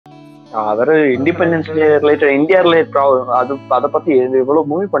அவரு independence day related India related அது அதை பத்தி எவ்வளவு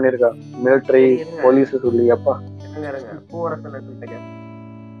மூவி பண்ணிருக்கா, மிலிட்டரி போலீஸ் சொல்லி. அப்பா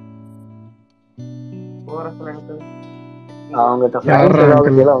அவங்க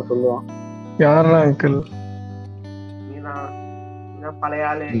அவன் சொல்லுவான். யாரா அங்கிள்?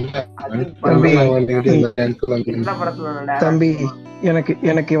 தம்பி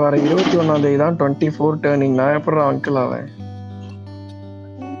எனக்கு வர 21ஆம் தேதி தான் 24 டர்னிங். நான் எப்படி அங்கிள் ஆவேன்?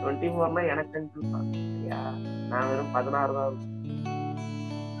 24 எனக்கு நான் வெறும் 16 தான்.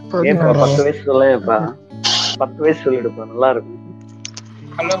 10 வயசு சொல்ல, 10 வயசு சொல்லிடுப்பா, நல்லா இருக்கும்.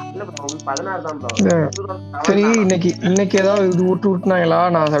 சரி, இன்னைக்கு ஏதாவது இது விட்டுனாங்களா?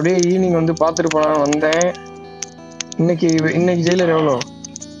 நான் அப்படியே ஈவினிங் வந்து பாத்துட்டு போனான்னு வந்தேன். இன்னைக்கு ஜெயிலர் எவ்வளோ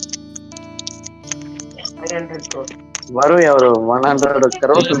வரும்? ஒரு 100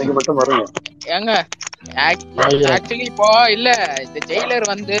 crore இன்னைக்கு மட்டும் வரும். ஏங்க ஆக்சுவலி இப்போ இல்ல, இந்த ஜெயிலர்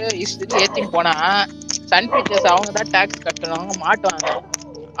வந்து ஏத்தி போனா சன் பிக்சர்ஸ் அவங்க தான் டாக்ஸ் கட்டணும், மாட்டுவாங்க.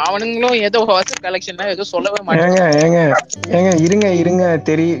 அவனுங்களும் ஏதோ வசூல் கலெக்ஷன் ஏதோ சொல்லவே மாட்டாங்க. இருங்க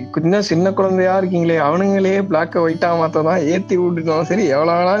தெரியும், சின்ன குழந்தையா இருக்கீங்களே, அவனுங்களே பிளாக் ஒயிட்டா மாத்தான் ஏத்தி விட்டுட்டோம். சரி,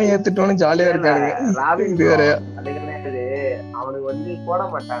 எவ்வளவு வேணாலும் ஏத்திட்டோம்னு ஜாலியா இருக்காங்க. அவனுக்கு வந்து போட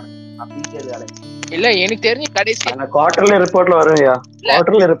மாட்டாங்க இல்ல, எனக்கு தெரிஞ்சு கடைசி குவார்டர்லி ரிப்போர்ட்ல வரும்யா.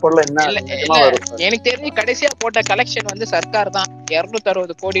 குவார்டர்லி ரிப்போர்ட்ல என்ன எனக்கு தெரிஞ்சு கடைசியா போட்ட கலெக்ஷன் வந்து சர்க்கார் தான்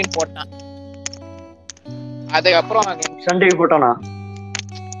 260 கோடின்னு போட்டான். அதுக்கப்புறம் சன் டிவி போட்டானா?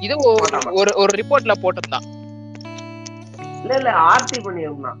 இது ஒரு ரிப்போர்ட்ல போட்டிருந்தான். இல்ல ஆர்டி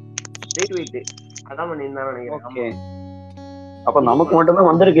பண்ணிருந்தான், வெயிட் வெயிட் அதான் பண்ணிருந்தான்னு நினைக்கிறேன். அப்ப நமக்கு மட்டும்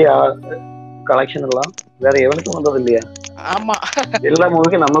தான் வந்திருக்கியா கலெக்ஷன் எல்லாம்? வேற எவனுக்கும் வந்தது இல்லையா? ஆமா, எல்லா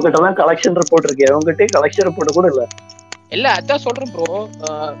மூவிக்கும் நம்ம கிட்ட தான் கலெக்ஷன் ரிப்போர்ட் இருக்கு, அவங்ககிட்ட கலெக்ஷன் ரிப்போர்ட் கூட இல்ல. இல்ல அதான் சொல்றேன் ப்ரோ,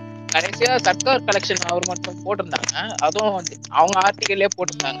 கடைசியா சர்க்கார் கலெக்ஷன் அவர் மட்டும் போட்டிருந்தாங்க. அதுவும் அவங்க ஆர்டிகல்லே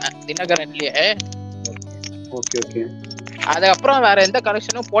போட்டிருந்தாங்க, தினகரன்லயே. Okay okay. அதுக்கப்புறம் வேற எந்த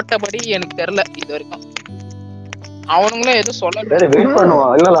கலெக்ஷனும் போட்டபடி எனக்கு தெரியல இது வரைக்கும். அவனுங்களும் எதுவும் சொல்ல வெயிட்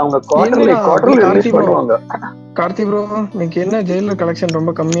பண்ணுவான். இல்ல அவங்க குவார்டர்லி ரிலீஸ் பண்ணுவாங்க. கார்த்தி ப்ரோ, இன்னைக்கு என்ன ஜெயிலர் கலெக்ஷன்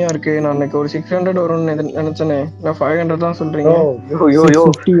ரொம்ப கம்மியா இருக்கு? நான் இன்னைக்கு ஒரு 600 வரும்னு நினைச்சேனே, நான் 500 தான் சொல்றீங்க.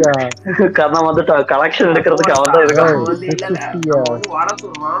 கர்ணா வந்துட்டா கலெக்ஷன் எடுக்கிறதுக்கு அவன் தான் இருக்கான்.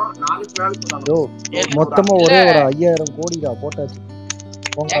 மொத்தமா ஒரே ஒரு 5000 கோடிடா போட்டாச்சு.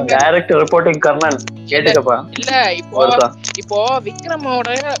 Direct reporting Karnan கேட்டுக்கப்பா. இல்ல இப்போ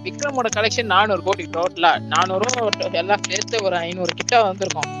விக்ரமோட கலெக்ஷன் 400 கோடி டோட்டலா. 400 எல்லாம் சேர்த்து ஒரு 500 கிட்ட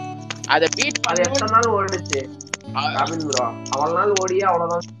வந்திருக்கும். அத பீட் பண்ண எத்தனை நாள் ஓடுச்சு ராபின் ப்ரோ? அவ்வளவு நாள் ஓடியே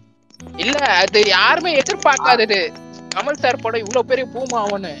அவ்வளவுதான். இல்ல அது யாருமே எதிர்பார்க்காதது. கமல் சார் படம் இவ்வளவு பெரிய பூம்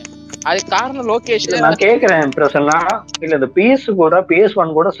ஆகும்னு. அதுக்கு காரணம் லோகேஷ். நான் கேக்குறேன் பிரசன்னா, இல்ல இந்த PS கூட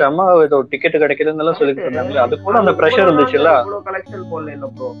PS1 கூட செம ஏதோ டிக்கெட் கிடைக்குதுன்னு சொல்லிட்டு இருந்தாங்க. அது கூட அந்த பிரஷர் இருந்துச்சுல்ல.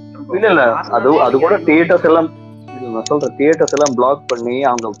 இல்ல அது கூட தியேட்டர்ஸ் எல்லாம், நான் சொல்றேன் தியேட்டர்ஸ் எல்லாம் பிளாக் பண்ணி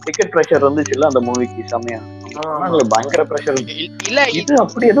அவங்க டிக்கெட் பிரஷர் இருந்துச்சுல்ல அந்த மூவிக்கு செமையா. பயங்கர பிரஷர் இல்ல. இது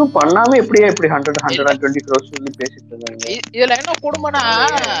அப்படி எதுவும் பண்ணாம எப்படியே 120 crores சொல்லி பேசிட்டு இருக்காங்க. இதுல என்ன குடும்பம்னா,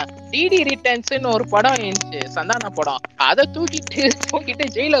 டிடி ரிட்டர்ன்ஸ் ஒரு படம் இருந்துச்சு, சந்தான படம். அதை தூக்கிட்டு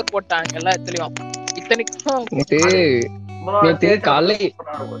ஜெயிலர் போட்டாங்க எல்லாத்துலயும். இத்தனைக்கும் நேத்து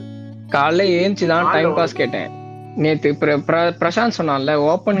காலைல ஏஞ்சுதான் டைம் பாஸ் கேட்டேன். நேத்து பிரசாந்த் சொன்னான்ல,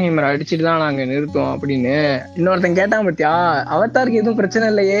 ஓப்பன் ஹீமர் அடிச்சுட்டு தான் நாங்க நிறுத்தோம் அப்படின்னு. இன்னொருத்தன் கேட்டான், பத்தியா அவதாருக்கு எதுவும் பிரச்சனை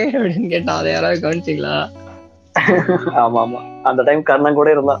இல்லையே அப்படின்னு கேட்டான். அதை யாராவது கவனிச்சிங்களா? ஆமா ஆமா, அந்த டைம் கர்ணன் கூட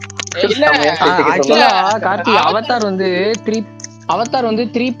இருந்தான். கார்த்தி, அவதார் வந்து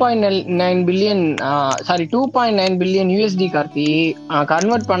 3.9 billion, sorry 2.9 billion USD Karthi.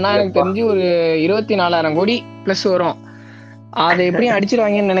 Convert பண்ணா எனக்கு தெரிஞ்சு ஒரு 24,000 கோடி பிளஸ் வரும். அதை எப்படியும்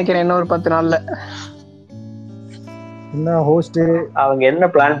அடிச்சிருவாங்கன்னு நினைக்கிறேன் இன்னொரு 10 நாள்ல. என்ன ஹோஸ்ட் அவங்க என்ன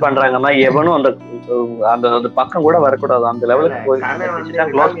பிளான் பண்றாங்கன்னா, எவனும் அந்த அந்த பக்கம் கூட வரக்கூடாது, அந்த லெவலுக்கு போய்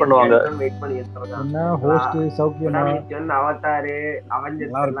க்ளோஸ் பண்ணுவாங்க. என்ன ஹோஸ்ட் சௌக்கியமா? அவதார்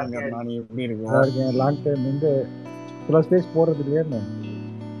அவெஞ்சர்ஸ் நான் எப்படி இருக்கேன்? லாங் டைம் இந்த ஃபுல் ஸ்பேஸ் போறது இல்லையா?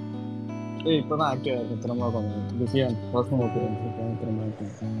 இப்பதான் ஆக்டிவா இருக்கு, திரும்ப கொஞ்சம் பிஸியா பர்சனல் ஒர்க் இருக்கேன், திரும்ப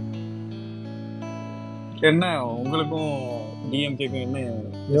ஆக்டிவ். என்ன உங்களுக்கும் டிஎம்கேக்கும் என்ன?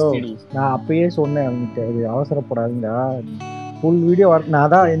 நான் அப்பயே சொன்னேன் அவங்ககிட்ட, இது அவசரப்படாதீங்க, ஃபுல் வீடியோ நான்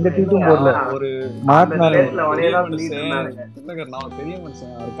அதான் எந்த ட்வீட்டும் போடல. ஒரு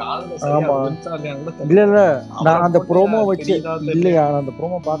இல்ல நான் அந்த ப்ரோமோ வச்சு இல்லையா, அந்த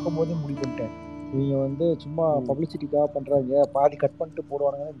ப்ரோமோ பார்க்கும் போதே முடிவு பண்ணிட்டேன். இவங்க வந்து சும்மா பப்ளிசிட்டிக்காக பண்றாங்க, பாதி கட் பண்ணிட்டு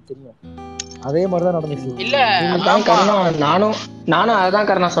போடுவானுங்கன்னு எனக்கு தெரியும். அதே மாதிரிதான் நடந்துச்சு. இல்ல இதுதான் காரணம். நானும் அதான்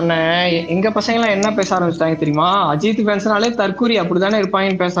காரணம் சொன்னேன். எங்க பசங்க எல்லாம் என்ன பேச ஆரம்பிச்சிட்டாங்க தெரியுமா? அஜித் ஃபேன்ஸ்னாலே தற்கூரி அப்படித்தானே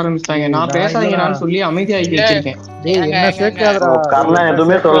இருப்பாங்கன்னு பேச ஆரம்பிச்சிட்டாங்க. நான் பேசாதீங்கன்னு சொல்லி அமைதியாக்கி வச்சிருக்கேன். என்ன சேர்க்காதடா, கர்ணன்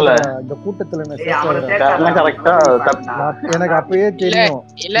எதுவுமே சொல்லல இந்த கூட்டத்துல என்ன கர்ணன் கரெக்டா எனக்கு அப்பயே தெரியும்.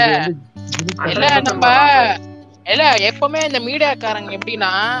 இல்ல நம்ம இல்ல எப்பவுமே இந்த மீடியாக்காரங்க எப்படின்னா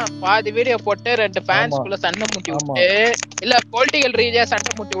பாதி வீடியோ போட்டு 2 ஃபேன்ஸ்குள்ள சண்டை முட்டி விட்டு இல்ல பொலிட்டிக்கல் ரீதியா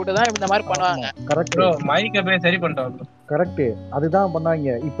சண்டை முட்டி விட்டு தான் இந்த மாதிரி பண்ணுவாங்க. கரெக்ட், மைக்க போய் சரி பண்ணிட்டாங்க. கரெக்ட், அதுதான்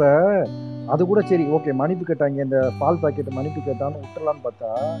பண்ணாங்க. இப்ப அது கூட சரி ஓகே, மன்னிப்பு கேட்டாங்க, இந்த பால் பாக்கெட் மன்னிப்பு கேட்டான்னு விட்டுலான்னு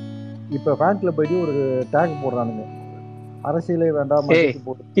பார்த்தா இப்ப ஃபேன் கிளப் போயிட்டு ஒரு டேக் போடுறானுங்க, அரசியலே வேண்டாம்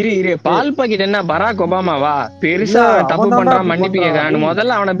இரு பால் பாக்கெட் என்ன பராக் ஒபாமாவா? பெருசா தப்பு பண்றான் மன்னிப்பு கேக்குறான்.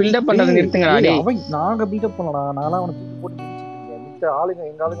 முதல்ல அவனை பில்டப் பண்றது நிறுத்துங்கடா. நாங்க பில்டப் பண்ணலாம், நான்லாம் அவனை தூக்கி போட்டு மிச்ச ஆளுங்க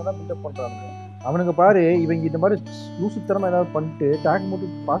எங்க ஆளுங்க தான் பில்டப் பண்றானுங்க. அவனுங்க பாரு, இவங்க இந்த மாதிரி லூசுத்தனமா ஏதாவது பண்ணிட்டு டேக்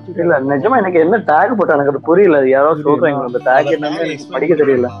மட்டும் பாத்து இல்ல. நிஜமா எனக்கு என்ன டேக் போட்டானுங்க அது புரியல. யாராவது சொல்றாங்க அந்த டேக் என்னன்னு எனக்கு படிக்க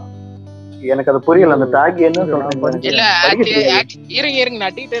தெரியல. எனக்கு அது புரியல, அந்த டேக் என்ன சொல்றாங்க. இல்ல இருங்க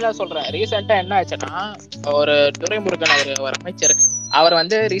நான் டீடைலா சொல்றேன். ரீசெண்டா என்ன ஆச்சுன்னா, ஒரு துரைமுருகன் ஒரு அமைச்சர் அவர்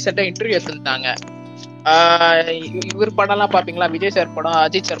வந்து ரீசெண்டா இன்டர்வியூ எடுத்திருந்தாங்க. இவர் படம் எல்லாம் பாப்பீங்களா, விஜய் சார் படம்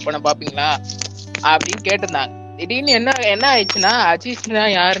அஜித் சார் படம் பாப்பீங்களா அப்படின்னு கேட்டிருந்தாங்க. திடீர்னு என்ன ஆயிடுச்சுன்னா அஜித்னா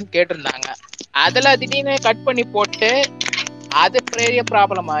யாருன்னு கேட்டிருந்தாங்க. அதுல திடீர்னு கட் பண்ணி போட்டு அது பெரிய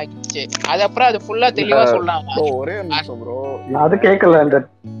ப்ராப்ளம் ஆயிடுச்சு. அது அப்புறம் அது ஃபுல்லா தெளிவா சொன்னாங்க. ஒரே நிமிஷம் ப்ரோ, அது கேட்கல. அந்த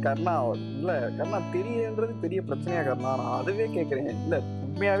கர்ணா இல்ல கர்ணா தெரியலன்றது பெரிய பிரச்சனையா கர்ணா? நான் அதுவே கேக்குறேன். இல்ல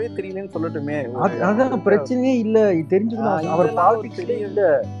உண்மையாவே தெரியலன்னு சொல்லட்டுமே, அதான் பிரச்சனையே இல்ல. தெரிஞ்சுக்கணும், அவர் பாலிடிக்ஸ்ல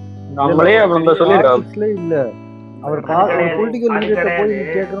இல்ல, நம்மளே அவங்க சொல்லிடுறோம் இல்ல, அவர் பொலிட்டிக்கல் லீடர்ட்ட போய்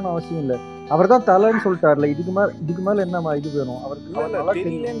கேட்கணும்னு அவசியம் இல்ல. அவர் தான் தலைன்னு சொல்லிட்டாருல, இதுக்கு மேல என்ன இது வேணும் அவருக்கு?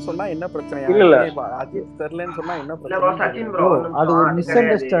 தெரியலன்னு சொன்னா என்ன பிரச்சனை? இல்ல அஜித் தெரியலன்னு சொன்னா என்ன பிரச்சனை? அது ஒரு மிஸ்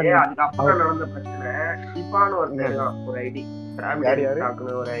அண்டர்ஸ்டாண்டிங். அதுக்கப்புறம் நடந்த பிரச்சனை சிப்பான்னு ஒரு ஐடி,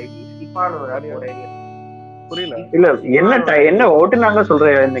 ஒரு ஐடி சிப்பான்னு ஒரு ஐடி புரியல. இல்ல என்ன ஓட்டுனாங்க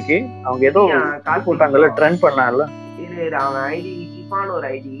சொல்றேன். இன்னைக்கு அவங்க ஏதோ கால் போட்டாங்கல்ல, ட்ரெண்ட் பண்ணாங்கல்ல. இது அவன் ஐடி சிப்பான்னு ஒரு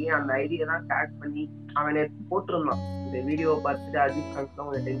ஐடி, அந்த ஐடியை தான் டேக் பண்ணி அவனை போட்டிருந்தான். இந்த வீடியோ பார்த்துட்டு அஜித் ஃபேன்ஸ்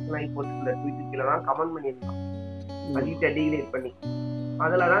கொஞ்சம் டென்ஷன் ஆகி போட்டுருந்த ட்வீட் கீழே தான் கமெண்ட் பண்ணியிருந்தான் அஜித்தை டீக்ரேட் பண்ணி.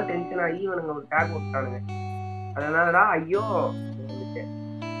 அதுலதான் டென்ஷன் ஆகி இவனுங்க ஒரு டேக் போட்டானுங்க. அதனாலதான்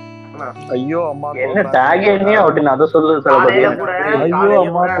ஐயோ அம்மா என்ன டேக் என்னையே ஓட்டுன அத சொல்லு. ஐயோ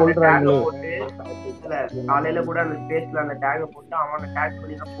அம்மா சொல்றாங்க. காலையில கூட அந்த ஸ்பேஸ்ல அந்த டேக போட்டு அவனை டேக்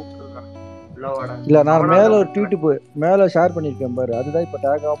பண்ணி தான் கூப்பிட்டுருக்கான். இல்ல நான் மேல ஒரு ட்வீட் மேல ஷேர் பண்ணிருக்கேன் பாரு, அதுதான் இப்ப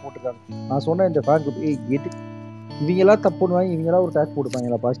டேகா போட்டுருக்காங்க. நான் சொன்னேன் இந்த ஃபேன் குரூப் இவங்க எல்லாம் தப்புன்னு இவங்க எல்லாம் ஒரு டேக்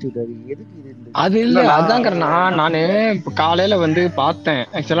போட்டுப்பாங்களா பாசிட்டிவ் டேக்? எதுக்கு இது? அது இல்ல, அதான் நானு காலையில வந்து பார்த்தேன்.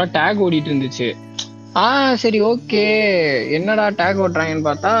 ஆக்சுவலா டேக் ஓடிட்டு இருந்துச்சு. சரி ஓகே என்னடா டேக் ஓட்டுறாங்கன்னு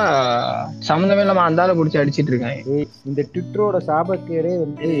பார்த்தா சம்மந்தமே இல்லாம அந்தால புடிச்சு அடிச்சிட்டு இருக்காங்க. இந்த ட்விட்டரோட சாபக்கேடே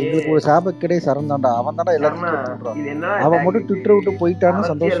வந்து எங்களுக்கு ஒரு சாபக்கேடே சரந்தாண்டா. அவன் தான்டா எல்லாத்தையும் சொல்றான். அவன் மட்டும் ட்விட்டரை விட்டு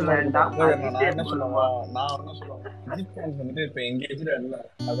போயிட்டான்னு சந்தோஷமா என்ன சொல்லுவா? நான் என்ன சொல்லுவேன், அஜித் ஃபேன்ஸ் வந்துட்டு இப்ப எங்கேஜ்டா இல்ல,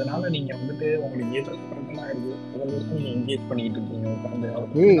 அதனால நீங்க வந்துட்டு உங்களுக்கு என்கேஜ் பண்ணிட்டு இருக்கீங்க.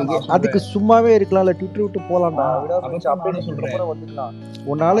 அதுக்கு சும்மாவே இருக்கலாம்ல, ட்விட்டர் விட்டு போலாம்டா, வந்துக்கலாம்.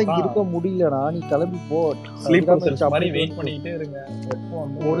 உன்னால இங்க இருக்க முடியலனா நீ கிளம்பி போ. வெயிட் பண்ணிட்டே இருங்க.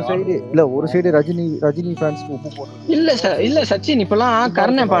 ஒரு சைடு ரஜினி ஃபேன்ஸ்க்கு உப்பு போடுறது இல்ல சச்சின். இப்பெல்லாம்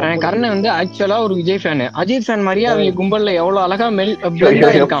கர்ணன் பாரு, கர்ணன் வந்து ஆக்சுவலா ஒரு விஜய் ஃபேன், அஜித் ஃபேன் மாதிரியே அவங்க கும்பல்ல எவ்வளவு அழகா பிளெண்ட்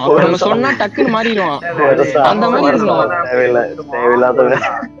ஆயிருக்கான். நம்ம சொன்னா டக்குன்னு மாறிடுவான். அந்த மாதிரி இருக்கணும்.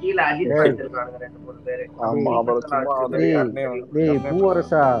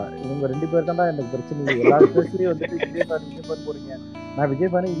 பூவரசா இவங்க 2 பேர் தான்டா எனக்கு பிரச்சனை. எல்லா பேர்லயும் வந்துட்டு விஜய் ஃபேன் போறீங்க. நான்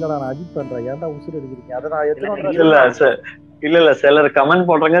விஜய் ஃபேனே இல்லடா, நான் அஜித் பண்றேன். ஏன்டா உசுறு எடுக்கிறீங்க? அதை நான் இல்ல சிலர் கமெண்ட்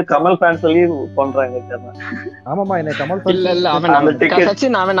பண்றாங்க, கமல் ஃபேன்ஸ் சொல்லி பண்றாங்க. ஆமாமா, என்ன கமல் இல்ல அவன்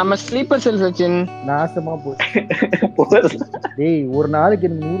சச்சின், அவன் நம்ம ஸ்லீப்பர் செல் சச்சின் நாசமா டேய் ஒரு நாளைக்கு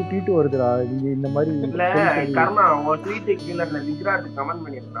எனக்கு 100 ட்வீட் வருதுடா. நீங்க இந்த மாதிரி இல்ல கர்மா ஒரு ட்வீட் கீழ விக்ராட் கமெண்ட்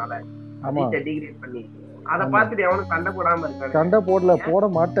பண்ணிருந்தால அஜித்தை டிகிரேட் பண்ணி அத பாத்துட்டு அவனும் சண்டை போடாம இருக்காங்க. சண்டை போட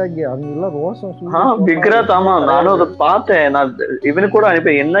மாட்டாங்க அவங்க எல்லாம். ரோஷம் விக்ராத். ஆமா நானும் அதை பார்த்தேன். நான் இவனுக்கு கூட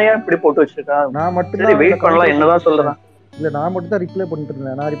அனுப்பி என்னையா இப்படி போட்டு வச்சிருக்கான். நான் மட்டும் வெயிட் பண்ணலாம் என்னதான் சொல்றேன். இல்ல நான் மட்டும் தான் ரிப்ளை பண்ணிட்டு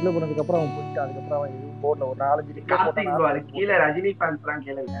இருந்தேன். நான் ரிப்ளை பண்ணதுக்கு அப்புறம் அவன் போயிட்டு அதுக்கப்புறம் அவன் போர்ட்ல ஒரு 4-5 ரிப்ளை போட்டான். கீழ ரஜினி ஃபேன்ஸ் எல்லாம்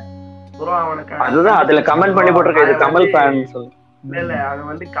கேளுங்க ப்ரோ, அவனுக்கு அதுதான் அதுல கமெண்ட் பண்ணி போட்டுருக்க. இது கமல் ஃபேன் சொல்லு. இல்ல அது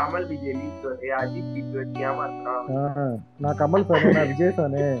வந்து கமல் விஜய் வீட்டு அஜித் வீட்டு ஏமாத்துறான். நான் கமல் ஃபேன், நான் விஜய்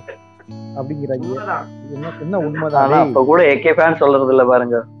ஃபேனு அப்படிங்கிறாங்க. என்ன உண்மைதான். அப்ப கூட ஏகே ஃபேன் சொல்றது இல்ல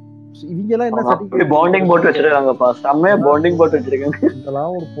பாருங்க. இவங்க எல்லாம் என்ன அப்படி சர்டிபிகேட் பாண்டிங் போட்டு வச்சிருக்காங்கப்பா, செம்மையா பாண்டிங் போட்டு வச்சிருக்காங்க.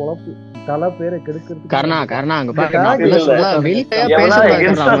 இதெல்லாம் ஒரு பொழப்பு. தலை பேரை கெடுக்கிறதுக்கு கர்ணா கர்ணா அங்க பாரு, இந்த நான் tag அப்படிலாம் இல்ல. சொல்ல வெளிப்படையா எவனா பேசக்கூடாது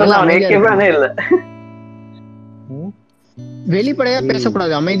against கர்ணா, சொன்னா முதல்ல அவனை அமைதியா ஏக்கவே இரு. இல்ல. வெளிப்படையா ஏய்,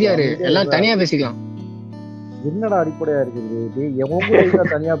 பேசக்கூடாது, அமைதியா இரு, அமைதியா எல்லாம் இருடா. தனியா பேசிக்கலாம். என்னடா அடிப்படையா இருக்குது? டேய் எவன் கூட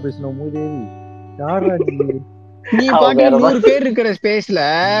இருந்தா தனியா பேசணும் மூதேவி? யாரா நீ? நீ அவன் பாட்டு வேற 100 பேர் இருக்கிற ஸ்பேஸ்ல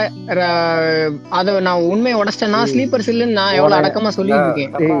அத நான் உண்மையை உடைச்சிட்டேன்னா ஏய், ஸ்லீப்பர் செல்லுன்னு நான் எவ்வளவு உன அடக்கமா சொல்லிட்டு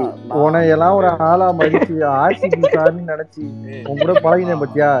இருக்கேன். கர்ணா, ஏய், நான் உன்னை எல்லாம் ஒரு ஆளா மதிச்சு ஆர்சிபி சாமி நினைச்சு ஏய், உன் கூட பழகினேன்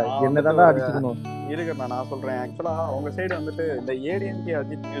பத்தியா? நான் வந்துட்டு என்னதான்டா ஒரு அடிச்சுக்கணும்? இருக்குண்ணா, நான் சொல்றேன். ஆக்சுவலா உங்க சைடு வந்துட்டு இந்த ஏடிஎம்கே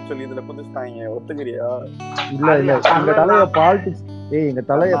அஜித் மியூச்சுவல் இதுல புதுசுட்டாங்க, ஒத்துக்கிறியா? இல்ல அது இல்ல, எங்க அதான் தலைய நான் பாலிடிக்ஸ். ஏய், எங்க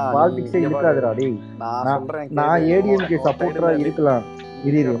தலைய கர்ணா, நீ பாலிடிக்ஸே இங்க பாரு, இருக்காதுடா. டேய் நான் நான் சொல்றேன் நான் கேளு. ஏடிஎம்கே உன் சைடு சப்போர்ட்டரா இந்த இருக்கலாம்.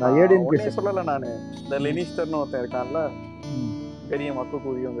 இரு நான் நான் ஏடிஎம்கே ஒன்னே சொல்லல. நானு இந்த லெனிஸ்டர்னு ஒருத்தன் இருக்கான்ல, பெரிய மக்கு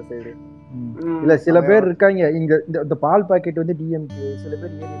கூதி உங்க சைடு, இல்ல சில அவன் பேர் இருக்காங்க இங்க. இந்த பால் பாக்கெட் வந்து டிஎம்கே, சில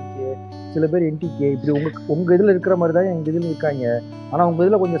பேர் ஏடிஎம்கே, சில பேர் என்டிகே. இப்படி உங்க இதுல இருக்கிற மாதிரி தான் எங்க இதுல இருக்காங்க. ஆனா உங்க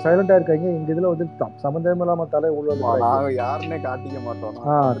இதுல கொஞ்சம் சைலண்டா இருக்காங்க. எங்க இதுல வந்து சம்பந்தம் இல்லாம தலை உள்ள நாங்க யாருன்னே காட்டிக்க மாட்டோம்.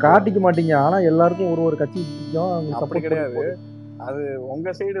 காட்டிக்க மாட்டீங்க. ஆனா எல்லாருக்கும் ஒரு கட்சி பிடிக்கும். அவங்க அப்படி சப்போர்ட் கிடையாது. அது உங்க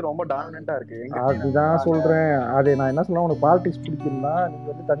சைடு ரொம்ப டாமினண்டா இருக்கு. எங்க side அதுதான் சொல்றேன். அது நான் என்ன சொல்ல, உனக்கு பாலிடிக்ஸ் பிடிக்கும்னா நீங்க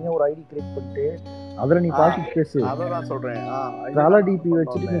வந்து தனியா ஒரு ஐடி கிரியேட் பண்ணிட்டு அதுல நீ பாலிடிக்ஸ் பேசு. அததான் சொல்றேன். தலை டிபி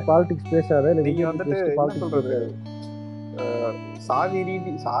வச்சுட்டு நீ பாலிடிக்ஸ் பேசாத. இல்ல நீங்க விஜய் வந்துட்டு பேசிட்டு என்ன பாலிடிக்ஸ் சொல்றது, பேசாத. சாதி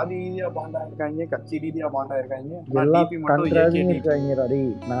ரீதியா பாண்டா இருக்காங்க, கட்சி ரீதியா பாண்டா இருக்காங்க. எல்லா டிபி மட்டும் கண்ட்ராவியும் ஏகே இருக்காங்க. டேய்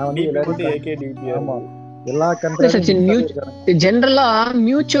நான் வந்து டிபி எல்லாரும் மட்டும் ஏகே டிபி. ஆமா, எல்லா சச்சின், கண்ட்ராவியும் ஜென்ரலா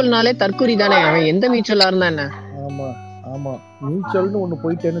மியூச்சுவல்னாலே தற்கொலை தானே. அவன் எந்த மியூச்சுவலா இருந்தா என்ன? ஆமா ஆமா, மியூச்சுவல்னு ஒண்ணு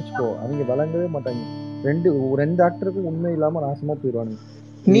போயிட்டேன்னு வச்சுக்கோ, அவங்க வழங்கவே மாட்டாங்க. ரெண்டு ஆக்டருக்கும் உண்மை இல்லாம நாசமா போயிடுவானுங்க.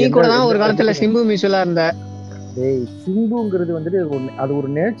 நீ கூட தான் ஒரு காலத்துல சிம்பு மியூச்சுவலா இருந்த. டேய் சிம்புங்கிறது வந்துட்டு அது ஒரு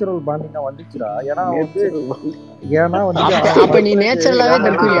நேச்சுரல் பாண்டிங்கா வந்துச்சுடா. ஏன்னா வந்து அப்ப நீ நேச்சுரலாவே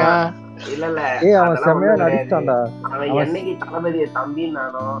தற்கொலையா? இல்ல இல்ல, ஏய் அவன் அதெல்லாம் செம்மையா ஒண்ணும் கிடையாது. நடிச்சிட்டான்டா. அவன் என்னைக்கு தளபதியை தம்பின்னு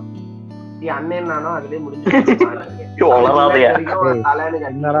நானோ அண்ணன் நானோ அதுலயே முடிஞ்சு வளராதையா?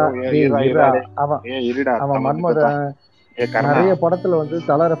 என்னடா அவன் மன்மதன் நிறைய படத்துல வந்து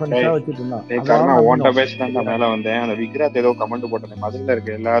தல ரெஃபரன்ஸா வச்சிட்டு இருந்தான். பேசினாங்க மேல வந்தேன். அந்த விக்ராத் ஏதோ கமெண்ட் போட்டேன், மதுரையில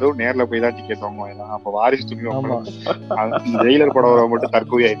இருக்க எல்லாரும் நேர்ல போய் தான் டிக்கெட் வாங்குவாங்க. அப்ப வாரிசு துணி ஜெயிலர் படம் மட்டும்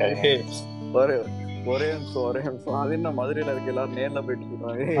தற்கொலை ஆயிட்டாங்க. ஒரே நிமிஷம், அது என்ன மதுரையில இருக்க எல்லாரும் நேர்ல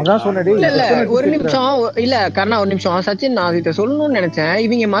போயிட்டு அதான் சொன்னேன். இல்ல ஒரு நிமிஷம், இல்ல கர்ணா ஒரு நிமிஷம். சச்சின், நான் இதை சொல்லணும்னு நினைச்சேன்.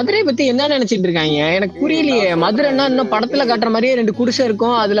 இவங்க மதுரை பத்தி என்ன நினைச்சிட்டு இருக்காங்க எனக்கு புரியலையே. மதுரைன்னா இன்னும் படத்துல காட்டுற மாதிரியே 2 குடிசை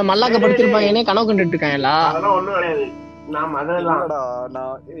இருக்கும், அதுல மல்லாக்க படுத்திருப்பாங்கன்னே கனவு கண்டுட்டு இருக்காங்களா? அதெல்லாம் ஒண்ணும் கிடையாது. நான்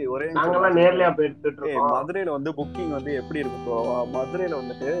மதுரையில வந்து புக்கிங் வந்து எப்படி இருக்கும்? மதுரையில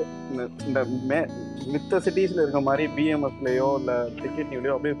வந்துட்டு இந்த மித்த சிட்டிஸ்ல இருக்க மாதிரி பிஎம்எஸ்லயோ இல்ல டிக்கெட்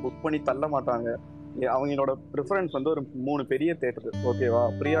நியூலயோ அப்படியே புக் பண்ணி தள்ள மாட்டாங்க. அவங்களோட ப்ரிஃபரன்ஸ் வந்து ஒரு 3 பெரிய தேட்டர், ஓகேவா?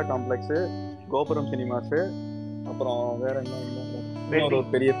 பிரியா காம்ப்ளெக்ஸ், கோபுரம் சினிமாஸ், அப்புறம் வேற என்ன ஒரு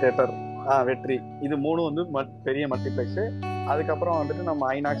பெரிய தேட்டர், வெற்றி. இது 3 வந்து பெரிய மல்டிப்ளெக்ஸ். அதுக்கப்புறம் வந்துட்டு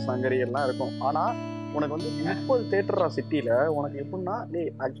நம்ம ஐநாக்ஸ், சங்கரி எல்லாம் இருக்கும். ஆனா உனக்கு வந்து 30 தேட்டரா சிட்டில. உனக்கு எப்படின்னா,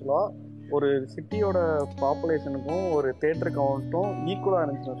 ஆக்சுவலா ஒரு சிட்டியோட பாப்புலேஷனுக்கும் ஒரு தேட்டர் கவுண்ட்டும் ஈக்குவலா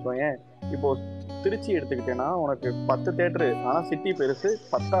இருந்துச்சுன்னு வச்சுக்கோங்க. இப்போ திருச்சி எடுத்துக்கிட்டேன்னா உனக்கு 10 தேட்டரு, ஆனா சிட்டி பெருசு,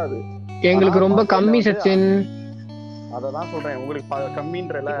 பத்தாது. எங்களுக்கு ரொம்ப கம்மி சச்சின். அததான் சொல்றேன், உங்களுக்கு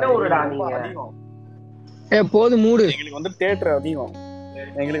கம்மின்றல அதிகம். போதும் மூடு. எங்களுக்கு வந்து தேட்டர் அதிகம்,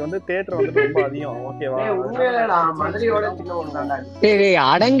 எங்களுக்கு வந்து தேட்டர் வந்து ரொம்ப அதிகம், ஓகேவா?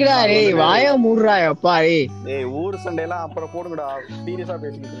 அடங்குடா, வாய மூடுறா அப்பா. ஊர் சண்டையெல்லாம் அப்புறம் போடுங்கடா, சீரியஸா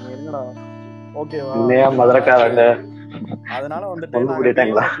பேசிக்கிட்டு இருக்கீங்க, இருங்கடா, ஓகேவா? மதுரைக்காரங்க அதனால வந்துட்டு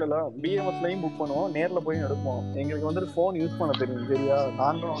பிஎம்எஸ்லயும் புக் பண்ணுவோம், நேர்ல போய் எடுப்போம். எங்களுக்கு வந்துட்டு போன் யூஸ் பண்ண தெரியும், சரியா?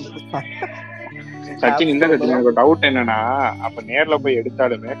 நான் தான் வந்துட்டு சச்சின் இல்ல சச்சின், எனக்கு டவுட் என்னன்னா, அப்ப நேர்ல போய்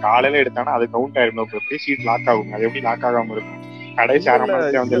எடுத்தாலுமே காலையில எடுத்தானா அது கவுண்ட் ஆயிரும், சீட் லாக் ஆகும். அது எப்படி லாக் ஆகாம இருக்கும்? கடைசி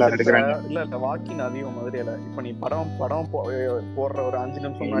வந்து எல்லாரும் எடுக்கிறாங்க. இல்ல வாக்கிங் அதிகம் மதுரையில. இப்ப நீ படம் போடுற ஒரு 5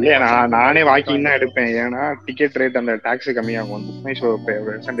 நிமிஷம் இல்ல, நானே வாக்கிங் தான் எடுப்பேன். ஏன்னா டிக்கெட் ரேட் அந்த டாக்ஸ் கம்மியாகும், புக் மை ஷோ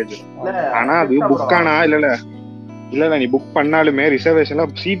பெர்சன்டேஜ். ஆனா அது புக் ஆனா இல்ல நீ புக் பண்ணாலுமே ரிசர்வேஷன்ல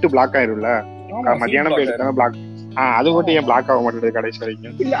சீட்டு பிளாக் ஆயிரும்ல. மத்தியானம் போய் எடுத்தாலும் பிளாக். அது மட்டும் ஏன் பிளாக் ஆக மாட்டேங்குது கடைசி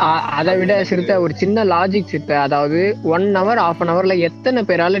வரைக்கும்? இல்ல அதை விட சிறுத்த ஒரு சின்ன லாஜிக் சிறுத்த. அதாவது 1 hour 1/2 hourல எத்தனை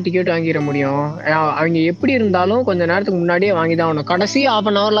பேரால டிக்கெட் வாங்கிட முடியும்? அவங்க எப்படி இருந்தாலும் கொஞ்ச நேரத்துக்கு முன்னாடியே வாங்கிதான் ஆகணும். கடைசி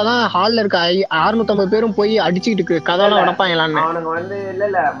 1/2 hourல தான் ஹால்ல இருக்க 650 பேரும் போய் அடிச்சுக்கிட்டு கதெல்லாம் உடப்பாங்களான்னு. அவனுங்க வந்து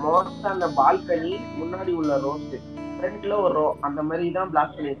இல்ல மோஸ்ட் அந்த பால்கனி முன்னாடி உள்ள ரோஸ் ஃப்ரண்ட்ல ஒரு ரோ அந்த மாதிரி தான்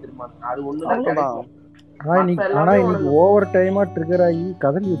பிளாக் பண்ணி வச்சிருப்பாங்க. அது ஒண்ணுதான் கிடைக்கும். ஆனா இன்னைக்கு ஓவர் டைமா ட்ரிகர் ஆகி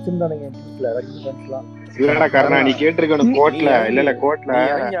கதறி வச்சிருந்தானுங்க வீட்டுல. இல்லடா கர்ணா நீ கேட்டிருக்கணும் கோர்ட்ல. இல்ல கோர்ட்ல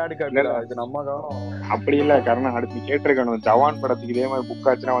இறங்கி ஆடு காட்டுடா, இது நம்ம காலம். அப்படி இல்ல கர்ணா, அடுத்து நீ கேட்டிருக்கணும் ஜவான் படத்துக்கு இதே மாதிரி புக்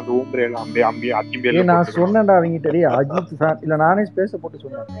ஆச்சுன்னா வந்து ஊம்புறேல அம்பி அத்திம்பேல. நான் சொன்னேன்டா அவங்கிட்ட, அஜித் ஃபேன் இல்ல, நானே ஸ்பேஸ போட்டு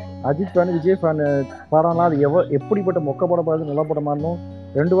சொன்னேன், அஜித் ஃபேன் விஜய் ஃபேன் படம்லாம் அது எப்படிப்பட்ட மொக்க படம் பாது நல்ல படமா இருந்தும்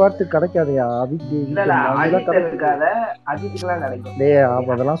 2 வாரத்துக்கு கிடைக்காதையா.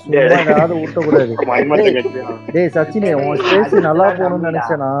 அதெல்லாம் சொல்லாத ஊட்டக்கூடாது. டேய் சச்சினே, உன் ஸ்பேஸ் நல்லா போகணும்னு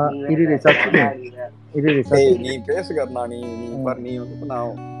நினைச்சேனா இரு சச்சினே, நீ பேசுகிறா.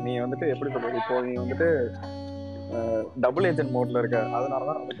 நீ வந்துட்டு எப்படி சொல்றது, இப்போ நீ வந்துட்டு டபுள் ஏஜென்ட் மோட்ல இருக்க,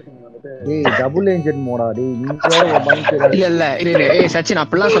 அதனாலதான் வந்துட்டு நீங்க வந்துட்டு டேய் டபுள் ஏஜென்ட் மோடா டேய் நீ இல்ல சச்சின்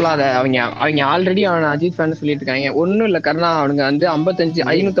அப்படிலாம் சொல்லாத. அவங்க ஆல்ரெடி அவன் அஜித் ஃபேன் சொல்லிட்டு இருக்காங்க. ஒண்ணும் இல்ல கர்ணா, அவனுங்க வந்து 55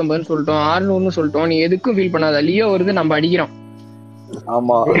 550 சொல்லிட்டோம் 600 சொல்லிட்டோம். நீ எதுக்கும் ஃபீல் பண்ணாத. லியோ வருது, நம்ம அடிக்கிறோம்.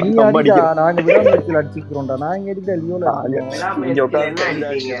 ஆமா நாங்க விடாம அடிச்சுக்கிறோம்டா. நாங்க எதுக்கு லியோல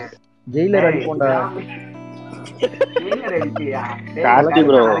ஜெயிலர் அடிப்போம்டா. கார்த்தி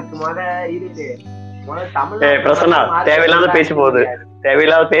ப்ரோ தேவையில்லாத பேச்சு போகுது,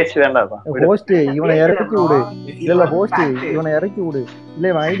 தேவையில்லாத பேச்சு வேண்டாம். ஹோஸ்ட் இவனை இறக்கி விடு. இல்ல ஹோஸ்ட் இவனை இறக்கி விடு. இல்ல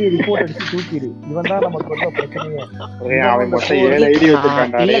இவன் ஐடி ரிப்போர்ட் அடிச்சு தூக்கிடு. இவன் தான் நமக்கு வந்து பிரச்சனையே. அவன் மொத்தம் 7 ஐடி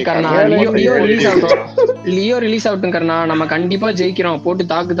வச்சிருக்கான்டா. இல்ல கர்ணா, லியோ ரிலீஸ் ஆகட்டும் கர்ணா, நம்ம கண்டிப்பா ஜெயிக்கிறோம். போட்டு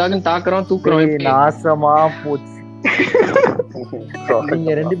தாக்குன்னு தாக்குறோம், தூக்குறோம். நாசமா போச்சு. நீங்க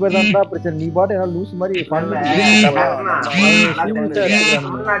 2 பேர் தான் பிரச்சனை. நீ பாட்டு என்ன லூஸ் மாதிரி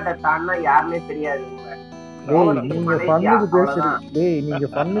யாருமே தெரியாது. நீங்க ஃபன்னுக்கு பேசுறது, டேய் நீங்க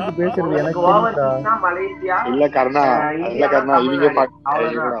ஃபன்னுக்கு பேசுறது எனக்கு தெரியும்டா. இல்ல கர்ணா இவங்க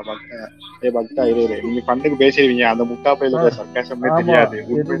பக்தா நீங்க ஃபன்னுக்கு பேசுவீங்க, அந்த முட்டா பையில சர்க்காசமே தெரியாது.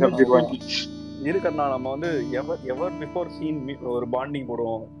 இருக்கா நம்ம வந்து எவர் பிஃபோர் சீன் ஒரு பாண்டிங்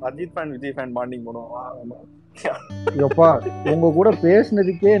போடுவோம். Ajith fan Vijay fan bonding போடுவோம். ஐயோப்பா, உங்க கூட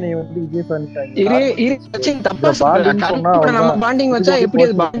பேசுனதுக்கே நீ வந்து விஜய் ஃபேன் பாண்டிங் வச்சா எப்படி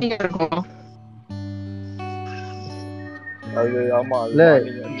அது பாண்டிங் இருக்கும்? அது ஆமா இல்ல,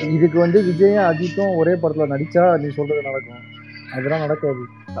 இதுக்கு வந்து விஜயும் அஜித்தும் ஒரே படத்துல நடிச்சா நீ சொல்றது நடக்கும். அதெல்லாம் நடக்காது.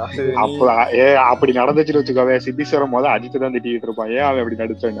 அப்படி நடந்துச்சுன்னு வச்சுக்கோவே, சித்தீஸ்வரம் போது அஜித் தான் திட்டிட்டு இருப்பான். ஏன் அவன் அப்படி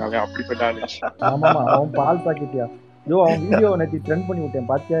நடிச்சான், அவன் அப்படிப்பட்டான். ஆமா அவன் பால் பாக்கெட்டியா. ஐயோ அவன் வீடியோ நேற்று ட்ரெண்ட் பண்ணி விட்டேன்,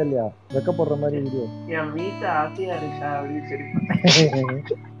 பாத்தியா இல்லையா? வெக்கப்படுற மாதிரி வீடியோ.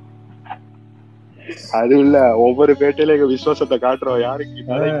 அது இல்ல, ஒவ்வொரு பேட்டையில எங்க விசுவாசத்தை காட்டுறோம். யாருக்கு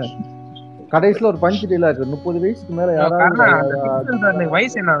கடைசியில ஒரு பஞ்ச் டீலா இருக்கு. 30 வயசுக்கு மேல யாராவது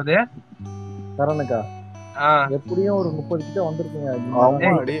வயசு என்ன ஆகுது கரணுக்கா? எப்படியும் ஒரு 30 கிட்ட வந்திருக்குங்க.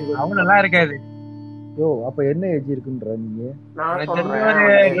 அவங்க நல்லா இருக்காது. யோ அப்ப என்ன ஏஜ் இருக்குன்ற நீங்க?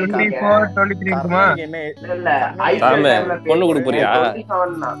 பொண்ணு கொடுக்க போறியா?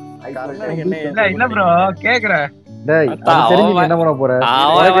 இல்ல ப்ரோ கேக்குறேன். என்ன பண்ண போற?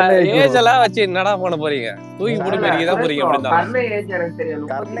 ஏஜ் எல்லாம் வச்சு என்னடா பண்ண போறீங்க? தூக்கி போட்டு பெருகிதான் போறீங்க.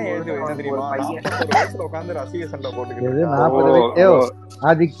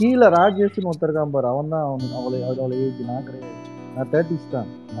 அது கீழே ராஜேஷ்னு ஒருத்தருக்கான் பாரு, அவன் தான். அவளோட ஏஜ் நான் கிடையாது. நான் 30s தான்.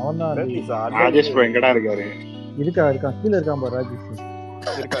 அவன் தான் ராஜேஷ் எங்கடா இருக்காரு? இருக்கான் கீழே இருக்கான் பாரு ராஜேஷ்.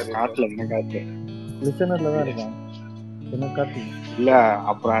 லிசனர்ல தான் இருக்கான். என்ன காட்டு இல்ல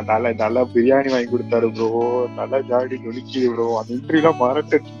அப்புறம் தலை பிரியாணி வாங்கி கொடுத்தாரு ப்ரோ. தலை ஜாடி நொடிக்குது ப்ரோ. அந்த இன்டர்வியூலாம்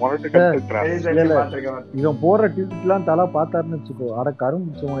இவன் போற ட்வீட் எல்லாம் தலை பார்த்தாருன்னு வச்சுக்கோ, அட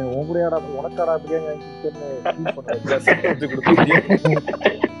கரும்பு உன் கூட உனக்காடா பிரியாணி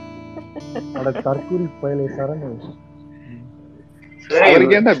அட தற்கூரி பயலை சரணு.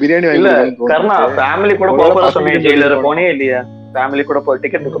 பிரியாணி கர்ணா ஃபேமிலி கூட போக சொன்னீங்க, ஜெயிலர் போனே இல்லையா? ஃபேமிலி கூட போய்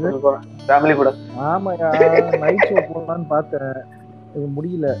டிக்கெட் புக் பண்ணி போறேன் ஃபேமிலி கூட. ஆமாயா, நைட் ஷோ போறலாம்னு பார்த்தேன், இது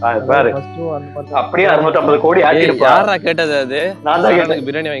முடியல. அப்படியே 650 கோடி ஆக்கிருப்பா. யாரா கேட்டது? அது நான் தான் கேட்டேன்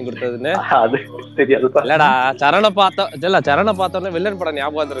பிரியாணி வாங்கி கொடுத்ததுன்னு. அது தெரியாது. இல்லடா சரண பார்த்தோன்னே வில்லன் படம்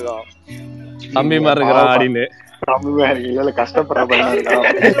ஞாபகம் வந்திருக்கும். தம்பி மாதிரி இருக்கிறான் அப்படின்னு.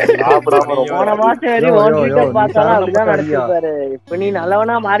 இப்ப நீ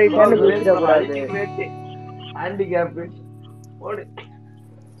நல்லவனா மாறிட்டேன்னு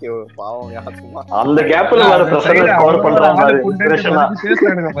அந்த கேப்ல வர பிரஷர் கவர் பண்றாங்க.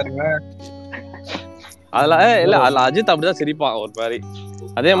 அதுல இல்ல அதுல அஜித் அப்படிதான் சிரிப்பான் ஒரு மாதிரி.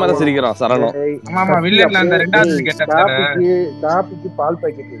 அதே மாதிரி சிரிக்கிறான் சரணம். ஆமா வில்லன்ல அந்த ரெண்டாவது கேட்டா காப்பிக்கு பால்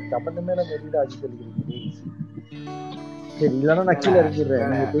பாக்கெட் சம்பந்தமே நம்ம எதுக்கு அஜித் சொல்லிக்கிறீங்க? சரி இல்லனா நான் கீழ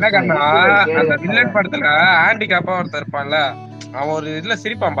இறங்கிடுறேன். இல்ல கண்ணா, அந்த வில்லன் படத்துல ஹேண்டிகேப்பா ஒருத்தர் இருப்பான்ல, அவன் ஒரு இதுல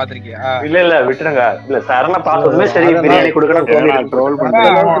சிரிப்பான் பாத்திருக்கியா? இல்ல விட்டுருங்க. இல்ல சரண பார்த்ததுமே சரி பிரியாணி கொடுக்கணும் ட்ரோல்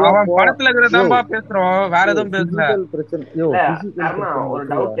அவன் படத்துல இருக்கிறதான்பா பேசுறோம், வேற எதுவும் பேசல. ஒரு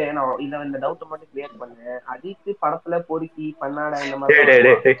டவுட், நான் இந்த டவுட் மட்டும் கிளியர் பண்ணு. அஜித் படத்துல பொறுக்கி பண்ணாட இந்த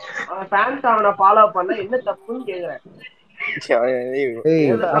மாதிரி ஃபேன்ஸ் அவனை ஃபாலோ பண்ண என்ன தப்புன்னு கேக்குறேன்.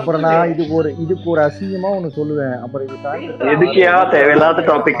 அப்புறம் நான் இதுக்கு ஒரு அசிங்கமா ஒண்ணு சொல்லுவேன். அப்புறம் எதுக்கியா தேவையில்லாத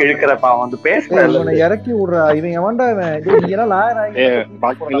டாபிக் இழுக்கிறப்ப வந்து பேசுறேன் இறக்கி விடுறா. இவன் எவன்டா இவன்? நீங்க எல்லாம் லாயர் ஆகி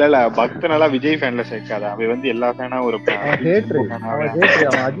இல்ல பக்தனால விஜய் ஃபேன்ல சேர்க்காத. அவன் வந்து எல்லா ஃபேனா ஒரு ஹேட்ரு. அவன்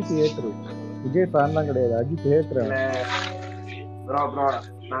அஜித் ஹேட்ரு. விஜய் ஃபேன் தான் கிடையாது, அஜித் ஹேட்ரு. ப்ரோ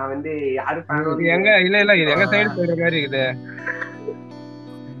நான் வந்து யாரு ஃபேன் எங்க இல்ல இது எங்க சைடு சொல்ற மாதிரி இருக்குது.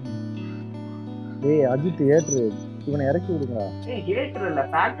 அஜித் ஹேட்ரு. இவனை இறக்கி விடுங்க.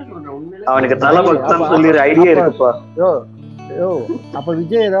 அவனுக்கு தலபக்தன் சொல்லி ஐடியா இருக்குப்பா. அப்ப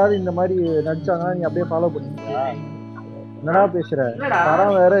விஜய் ஏதாவது இந்த மாதிரி நடிச்சாங்கன்னா நீ அப்படியே ஃபாலோ பண்ணுவீங்களா? என்னடா பேசுற?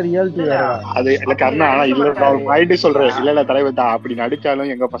 படம் வேற, ரியாலிட்டி வேற. அது இல்ல கர்ணா, இல்ல ஒரு பாயிண்ட் சொல்றேன். இல்ல தலைவர் தான் அப்படி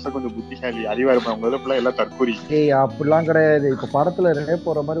நடிச்சாலும் எங்க பசங்க கொஞ்சம் புத்திசாலி, அறிவா இருப்பாங்க. உங்க பிள்ளை எல்லாம் தற்கொலை. அப்படிலாம் கிடையாது. இப்ப படத்துல ரேப்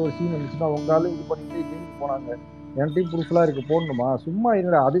போற மாதிரி ஒரு சீன் வந்துச்சுன்னா உங்களால இது பண்ணிட்டு ஜெயிலுக்கு போனாங்க. என் டீம் ப்ரூஃப்லாம் இருக்கு, போடணுமா? சும்மா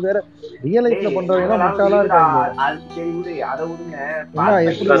இருங்கடா. அது வேற ரியல் லைஃப்ல பண்றவங்க முட்டாளா இருக்காங்க.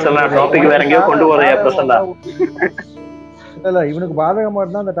 இல்ல இவனுக்கு பாதகமா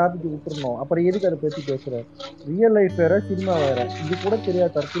இருந்தா அந்த டாபிக் விட்டுறணும். அப்புறம் எதுக்கு அதை பத்தி பேசுற? ரியல் லைஃப் வேற, சினிமா வேற. இது கூட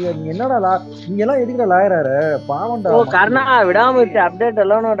தெரியாது தற்கொலையா. நீங்க என்னடா நீங்க எல்லாம் எதுக்குடா லாயராரு? பாவண்டா. கர்ணா விடாம அப்டேட்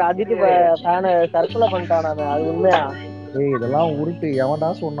எல்லாம் அஜித் ஃபேன் சர்க்குல பண்ணிட்டானா? அது உண்மையா? இதெல்லாம் உருட்டு. எவன்டா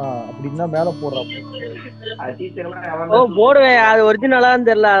சொன்னா? அப்படின்னா மேல போடுறான். போடுவேன். அது ஒரிஜினலா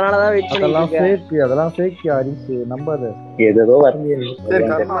தெரியல, அதனாலதான் வெயிட் பண்ணிட்டு அதெல்லாம் ஃபேக். அதெல்லாம் ஃபேக் ஹரிஸ், நம்பாத. ஏதோ வரீங்க.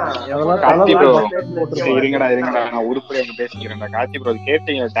 இருங்கடா நான் உருப்படியா பேசிக்கிறேன். கார்த்தி ப்ரோ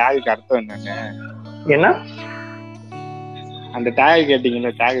கேட்டீங்க டேகுக்கு அர்த்தம் என்னன்னு? என்ன அந்த டேக்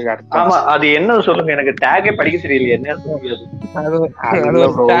கேட்டீங்கல்ல, டேகுக்கு அர்த்தம்? ஆமா, அது என்ன சொல்லுங்க. எனக்கு டேகே படிக்க தெரியல. என்ன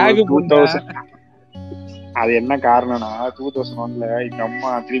அது என்ன காரணம்னா 2001ல எங்க அம்மா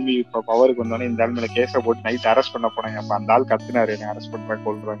திரும்பி இப்ப பவருக்கு வந்தோடனே இந்த ஆள் மேல கேஸ போட்டு நைட் அரெஸ்ட் பண்ண போனாங்க. அப்ப அந்த ஆள் கத்துனாரு, என்ன அரெஸ்ட் பண்றாங்க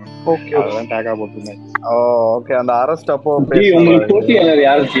கொள்றாங்க. அதான் டேகா போட்டுருந்தாங்க. ஓகே, அந்த அரெஸ்ட் அப்போ உங்களுக்கு போட்டியாளர்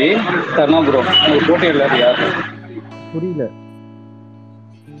யாருச்சு? கர்ணா ப்ரோ, உங்களுக்கு போட்டியாளர் யாரு? புரியல.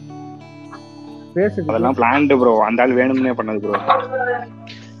 அதெல்லாம் பிளான்ட் ப்ரோ. அந்த ஆள் வேணும்னே பண்ணது ப்ரோ.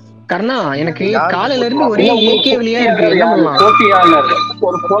 கர்ணா, எனக்கு காலையில இருந்து ஒரே ஏகே வெளியா இருக்கு. போட்டியாளர்,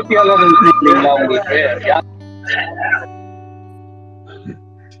 ஒரு போட்டியாளர் இல்லைங்களா உங்களுக்கு?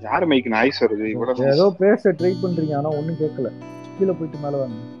 யாரு மைக்கு நாய்ஸ் வருது? ஏதோ பேச ட்ரை பண்றீங்க, ஆனா ஒண்ணும் கேட்கல. கீழே போயிட்டு மேல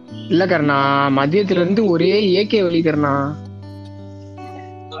வாங்க. இல்ல கர்ணா, மதியத்துல இருந்து ஒரே ஏகே வெளி கர்ணா.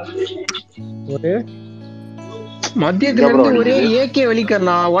 ஒரே மதியத்துல இருந்து ஒரே ஏகே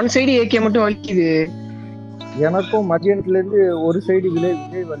வெளிக்கர்ணா. ஒன் சைடு ஏகே மட்டும் வலிக்குது. எனக்கும் மதியத்துல இருந்து ஒரு சைடு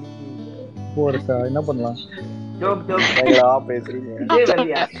விஜய் வலிக்கு போறதா. என்ன பண்ணலாம்? பேசுறீங்க.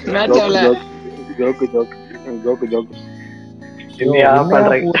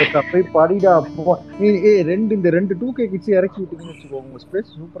 படிடா இந்த ரெண்டு 2K கிட்ஸ் இறக்கி விட்டீங்கன்னு வச்சுக்கோ, உங்க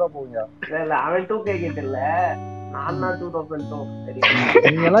ஸ்பேஸ் சூப்பரா போவீங்க. அவன் 2K கிட் இல்ல, நான் 2002.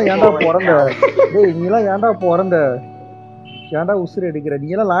 நீங்க எல்லாம் ஏன்டா பிறந்த? நீங்க எல்லாம் ஏன்டா பிறந்த? ஏன்டா உசுறு எடுக்கிற? நீ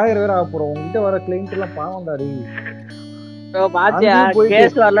எல்லாம் லாயர் வேற ஆக போற. உங்ககிட்ட வர கிளைண்ட் எல்லாம் பாவம்டாடி. பாத்தியா,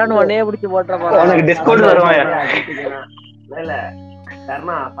 கேஸ் வரலன்னு உடனே பிடிச்சு போட்டுறப்பா. உனக்கு டிஸ்கவுண்ட் தருவாங்க. இல்ல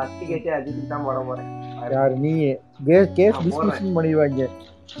கர்ணா, ஃபர்ஸ்ட் கேஸே அஜித் தான் போட போறேன். யாரு நீ? கேஸ் டிஸ்மிஷன் பண்ணிடுவாங்க.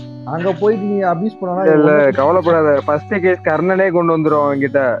 அங்க போயிட்டு நீ அபியூஸ் பண்ணா இல்ல, கவலைப்படாத. ஃபர்ஸ்ட் கேஸ் கர்ணனே கொண்டு வந்துரும்.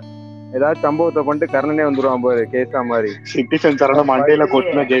 அவங்கிட்ட ஏதாவது சம்பவத்தை கொண்டு கர்ணனே வந்துருவான் பாரு. கேஸா மாதிரி சிட்டிசன் சரண மண்டையில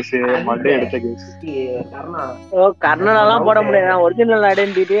கொட்டின கேஸ், மண்டே எடுத்த கேஸ். கர்ணனெல்லாம் போட முடியாது, ஒரிஜினல்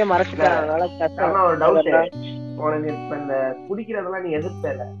ஐடென்டிட்டியே மறைச்சிட்டாங்க. அதனால கஷ்டம். ஒரு டவுட், உனக்கு இப்ப இந்த குடிக்கிறதெல்லாம் நீ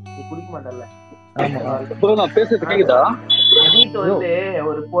எதிர்ப்பல, நீ குடிக்க மாட்டல? நான் பேசுறது கேக்குதா? அஜித் வந்து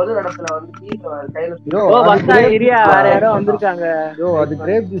ஒரு பொது இடத்துல வந்து கையில வேற யாரோ வந்திருக்காங்க. அது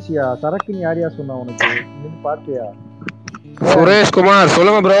கிரேப் ஜூஸியா? சரக்குன்னு யாரையா சொன்னா உனக்கு? நீ பாத்தியா? சுரேஷ் குமார்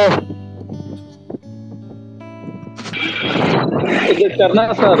சொல்லுங்க ப்ரோ. கர்ணா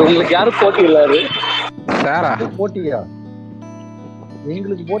சார், உங்களுக்கு யாரு போட்டி இல்லாரு? சாரா போட்டியா?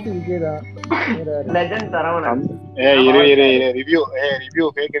 எங்களுக்கு போட்டி விஜய்தான். லெஜெண்ட் தரவணன். ரிவ்யூ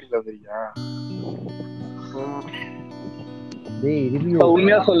ஃபேக் அடில வந்திருக்கியா? டேய் ரிவ்யூ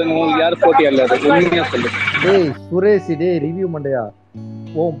உண்மையா சொல்லுங்க, உங்களுக்கு யாரு போட்டியாளர்? உண்மையா சொல்லுங்க. டேய் சுரேஷ், டேய் ரிவ்யூ மண்டையா.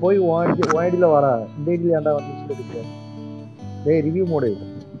 போய் ஓடில வாடா. இந்த ஐடில ஏன்டா வந்து சொல்லிட்டு? டேய் ரிவ்யூ மோடு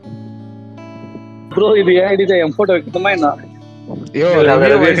ப்ரோ. இது ஏன் ஐடி தான்? என் போட்டோ வைக்கணுமா என்ன? யோ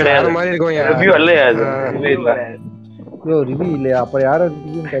ரிவ்யூ கிடையாது மாதிரி இருக்குங்க. ரிவ்யூ இல்லையா? அது ரிவ்யூ இல்ல. யோ ரிவ்யூ இல்லையா? அப்ப யாரோ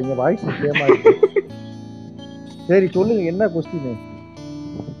ரிவ்யூ கைங்க வாய்ஸ் சேமா இருக்கு. சரி சொல்லுங்க, என்ன கொஸ்டின்?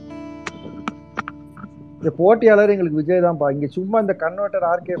 இந்த போட்டியாளர் எங்களுக்கு விஜய் தான்ப்பா. இங்க சும்மா இந்த கன்வெர்ட்டர்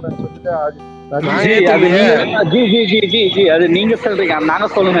ஆர்கே ஃபேன்ஸ் சொல்லிட்டு அது நீங்க சொல்றீங்க, நாங்க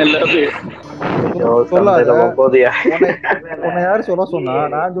சொல்லணும் எல்லாரும். சொல்லாத. உன்னை யாரு சொல்ல சொன்னா?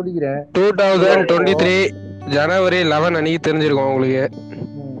 நான் சொல்லிக்கிறேன். 2023 ஜனவரி 11 அன்னைக்கு தெரிஞ்சிருக்கோம் உங்களுக்கு.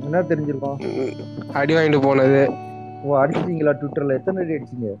 என்ன தெரிஞ்சிருக்கோம்? அடி வாங்கிட்டு போனது. ஓ, அடிச்சிட்டீங்களா? ட்விட்டர்ல எத்தனை அடி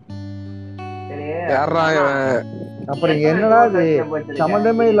அடிச்சீங்க? யாரா அப்புறம் என்னடா இது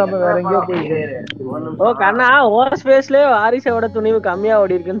சம்பந்தமே இல்லாம வேற எங்கேயோ போய். ஓ கண்ணா, ஓவர் ஸ்பேஸ்லயே வாரிசோட துணிவு கம்மியா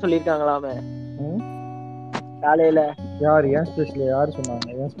ஓடி இருக்குன்னு சொல்லிருக்காங்களாமே காலையில. யார் என் ஸ்பேஸ்ல யாரு சொன்னாங்க?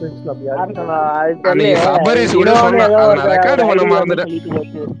 என் ஸ்பேஸ்ல அப்படி யாரு சொன்னா? அது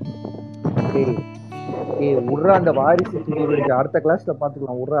உட்ற அந்த வாரிசு துணிவு அடுத்த கிளாஸ்ல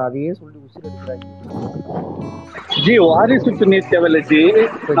பாத்துக்கலாம். உட்ற அதையே சொல்லி உசுர் எடுக்கிறாங்க. ஜி வாரிசு துணிவு தேவையில்ல ஜி.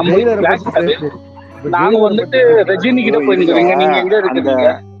 நாங்க வந்துட்டு ரஜினி கிட்ட போய் நிக்கிறீங்க, நீங்க எங்க இருக்கீங்க?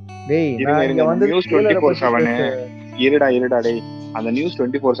 டேய் நான் இங்க வந்து நியூஸ் 24/7 இருடா டேய். அந்த நியூஸ்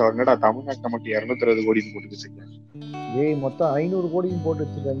 24/7 தமிழ்நாட்டுல மட்டும் 220 கோடி போட்டுக்கிட்டு. டேய் மொத்தம் 500 கோடியும் போட்டு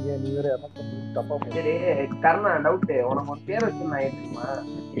வச்சிருக்காங்க. நீ வேற தப்பா கர்ணா டவுட், உனக்கு ஒரு பேர் வச்சு நான் ஏத்துமா?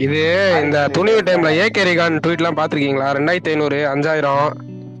 இது இந்த துணிவு டைம்ல ஏகே ரிகான் ட்வீட்லாம் பாத்துருக்கீங்களா? 2500 5000.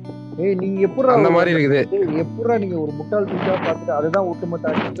 ஏய் நீங்க எப்பறா அந்த மாதிரி இருக்குது? எப்பறா நீங்க ஒரு முட்டாள் ட்வீட்டா பார்த்துட்டு அதுதான் ஒட்டுமொத்த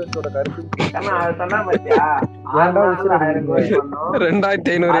அடிஷன்ஸோட கருத்து? கர்ணா அது சொன்னா பாத்தியா? ஏன்டா உசுர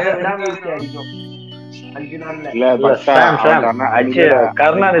 2500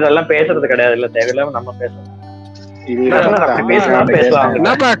 கர்ணா இதெல்லாம் பேசுறது கிடையாது. இல்ல தேவையில்லாம நம்ம பேசணும்.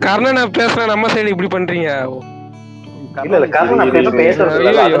 என்னப்பா கர்ணனை பேசுனா நம்ம சைடு இப்படி பண்றீங்க? இல்ல கர்ணன் பேசுறது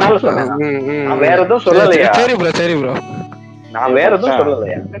இல்ல, அதனால சொன்னேன். நான் வேற எதுவும் சொல்லலையா? சரி ப்ரோ நான் வேற எதுவும்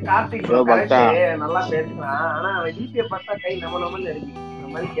சொல்லலையா? கார்த்திக் நல்லா பேசுறான், ஆனா ஜிபே பார்த்தா கை நம்ம இருக்கு.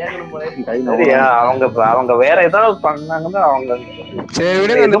 அவங்க வேற ஏதாவது பண்ணாங்கன்னா அவங்க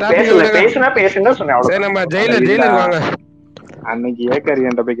பேசுங்க சொன்னேன். நம்ம ஜெயிலர் வாங்க. அன்னைக்கு ஏக்கர்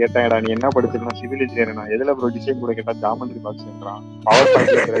என்கிட்ட போய் கேட்டாங்கடா, நீ என்ன படிச்சிருக்கா? Civil engineer. நான் எதுல ப்ரோ டிசைன் கூட கேட்டா ஜாமெட்ரி பாக்ஸ்ன்றான். பவர்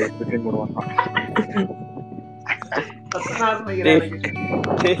பாயிண்ட் டிசைன் போடுவான்.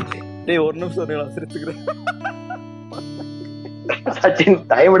 டேய் ஒரு நிமிஷம் நான் சிரிச்சுக்கிறேன். சச்சின்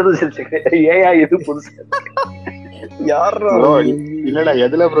டைம் எடுத்து சிரிச்சுக்கிறேன். ஏயா இது புதுசு? யாரா இல்லடா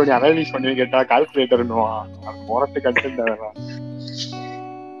எதுல ப்ரோ நீ அனலைஸ் பண்ணி கேட்டா கால்குலேட்டர்னுவான். மொரட்டு கண்டென்ட் அதெல்லாம்.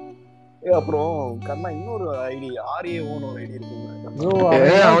 அப்புறம் கண்ணா இன்னொரு ஐடி ஆர்ஏஓன்னு ஒரு ஐடி இருக்குங்க.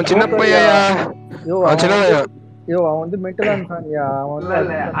 அவன் சின்ன பையா. அவன் வந்து மென்டலான் ஃபேன்யா. அவன்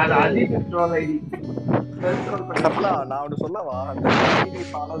அது அஜித் ட்ரோல் ஐடி. நான் ஒன்னு சொல்லவா? அந்த ஐடி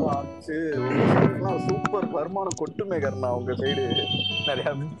ஃபாலோ ஆச்சு சூப்பர் வருமானம் கொட்டுமே கர்ணா. உங்க சைடு நிறைய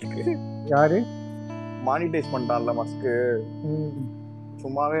யாரு மானிடைஸ் பண்ணிட்டான்ல மஸ்க்கு.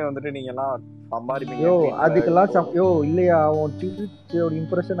 சும்மாவே வந்துட்டு நீங்க எல்லாம் சம்பாதிப்பீங்க. அதுக்கெல்லாம் இல்லையா? அவன் ட்வீட்டோட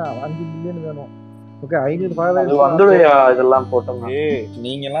இம்ப்ரெஷன் 5 மில்லியன் வேணும். Okay 500 followers வந்துடுயா. இதெல்லாம் போட்டோம்.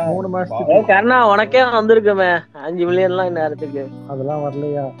 நீங்க எல்லாம் 3 மாசத்துக்கு கர்ணா உனக்கே வந்திருக்குமே 5 மில்லியன்லாம் இந்நேரத்துக்கு. அதெல்லாம்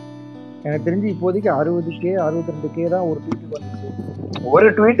வரலையா? எனக்கு தெரிஞ்சு இப்போதைக்கு 60K 62K தான் ஒரு ட்வீட் வந்துச்சு. ஒரு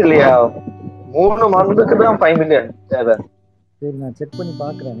ட்வீட் இல்லையா? 3 மந்த்துக்கு தான் 5 மில்லியன் தேவை. சரி நான் செக் பண்ணி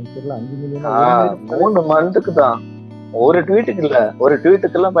பாக்குறேன். எனக்கு தெரியல 5 மில்லியன் 3 மந்த்துக்கு தான். ஒரு ட்வீட்டுக்கு இல்ல, ஒரு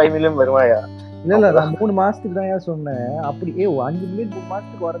ட்வீட்டுக்கு எல்லாம் 5 மில்லியன் வருவாயா? இல்ல நான் 3 மாசத்துக்கு தான் சொன்னேன். அப்படி 5 மில்லியன் 3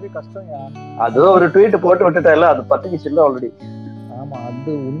 மாசத்துக்கு வரதே கஷ்டம். அது ஒரு ட்வீட் போட்டு விட்டுட்டல, அது பத்திக்கிச்சு இல்ல ஆல்ரெடி. ஆமா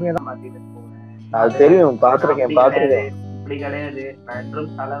அது உண்மையதான். அது தெரியும், பாத்துருக்கேன். இப்படி கிடையாது. நான்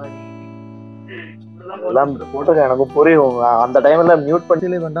தலைவலி எல்லாம் போட்டுருக்கேன். எனக்கு புரியும். அந்த டைம்ல மியூட்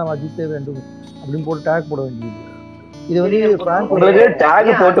பண்ணி வேண்டாம் அஜித்தே வேண்டும் அப்படின்னு போட்டு டேக் போட வேண்டியது. இது வந்து உங்களுக்கு டேக்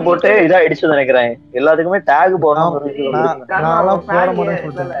போட்டு இதா அடிச்சு நினைக்கிறேன். எல்லாத்துக்குமே டேக் போடணும். நான் போட மாட்டேன்னு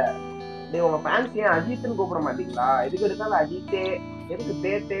சொல்றேன். டேய் உங்க ஃபேன்ஸ் ஏன் அஜித்னு கூப்பிட மாட்டீங்களா? எதுக்கு எடுத்தாலும் அஜித்தே, எதுக்கு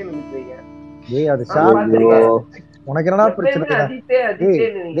பேட்டேன்னு நினைக்கிறீங்க? டேய் அது உனக்கு என்னடா பிரச்சனை?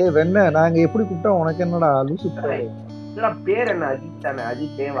 டேய் வெண்ண நாங்க எப்படி கூப்பிட்டா உனக்கு என்னடா லூசு? பேர் என்ன? அஜித் தானே?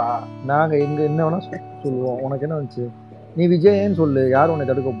 அஜித் தேவா. நாங்க எங்க என்ன வேணா சொல்லுவோம். உனக்கு என்ன வந்துச்சு? நீ விஜயன்னு சொல்லு. யார் உன்னை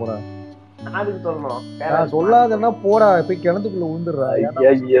தடுக்க போறா? அதுக்கு சொல்லணும். நான் சொல்லாதன்னா போடா போய் கிணத்துக்குள்ள விழுந்துடுறா.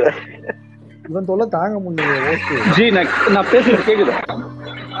 இவன் தொல்லை தாங்க முடியல. ஜி நான் பேசுறது கேக்குதா?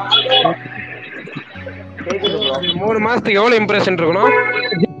 3 மாசத்துக்கு எவ்வளவு இம்ப்ரெஷன் இருக்கணும்?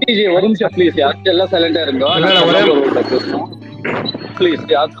 ஜி ஒரு நிமிஷம் ப்ளீஸ். எல்லாம் சைலண்டா இருங்க. ப்ளீஸ்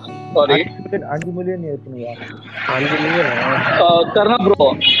யார் சாரி 5 மில்லியன் ஏத்துனியா? 5 மில்லியன் கர்ணா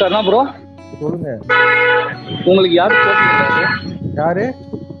ப்ரோ சொல்லுங்க. உங்களுக்கு யாரு யாரு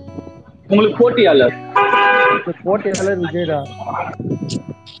உங்களுக்கு போட்டியாளர்? விஜய் தான்.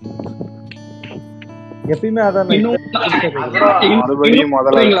 எப்பயுமே அதான் மறுபடியும்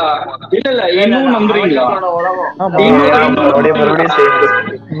முதல்ல இல்ல இன்னும் நம்புறீங்களா?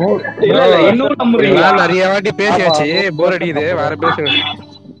 இன்னும் நம்புறீங்களா? நிறைய வாட்டி பேசியாச்சு, போர் அடிக்குது, வேற பேசுங்க.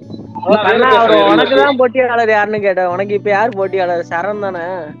 உனக்குதான் போட்டியாளர் யாருன்னு கேட்டேன். உனக்கு இப்ப யாரு போட்டியாளர்? சரண் தானே.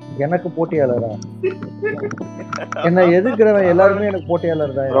 எனக்கு போட்டியாளரா? என்ன எதுக்குறவன் எல்லாருமே எனக்கு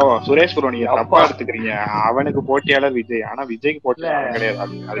போட்டியாளர் தான். சுரேஷ் ப்ரோ நீங்க தப்பா எடுத்துக்கிறீங்க. அவனுக்கு போட்டியாளர் விஜய், ஆனா விஜய்க்கு போட்டியாளர்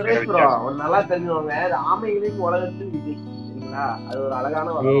கிடையாது. நல்லா தெரிஞ்சவங்க ஆமைகளின் உலகத்தில் விஜய், சரிங்களா? அது ஒரு அழகான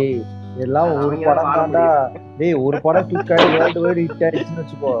எல்லாம் ஒரு படம் தாண்டா. டேய் ஒரு படம் கிளிக் ஆகி வேர்ல்டு வைட் ஹிட் ஆயிடுச்சுன்னு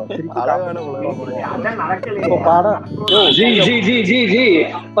வச்சுக்கோ, திருப்பி அழகான உலகம் படம். G G G G G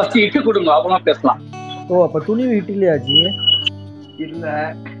first hit கொடுங்க, அப்புறமா பேசலாம். ஓ அப்ப துணிவு ஹிட் இல்லையா ஜி? இல்ல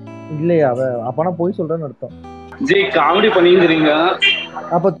இல்லையா? அப்பனா போய் சொல்றேன்னு அர்த்தம். ஜி காமெடி பண்ணிக்கிறீங்க.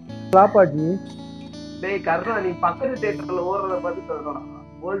 அப்ப ஃபிளாப்பா ஜி? டேய் கர்ணா, நீ பக்கத்து தியேட்டர்ல ஓடுறத பத்தி சொல்றடா.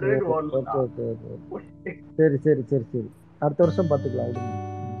 வேர்ல்டு வைட் ஓடுறா. ஓகே சரி சரி சரி சரி, அடுத்த வருஷம் பாத்துக்கலாம் விடுங்க.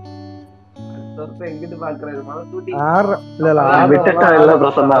 எங்கிட்டு பாக்குறது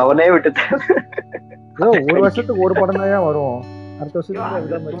அவனே விட்டுட்டான். ஒரு வருஷத்துக்கு ஒரு படம் தான் வரும். அடுத்த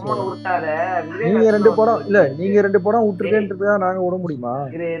வருஷத்துக்கு நீங்க 2 படம் இல்ல, நீங்க 2 படம் விட்டுருக்கேன்றதுக்காக நாங்க விட முடியுமா?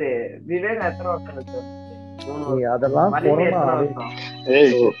 விவேக் எத்தனை வருஷம்? அதெல்லாம்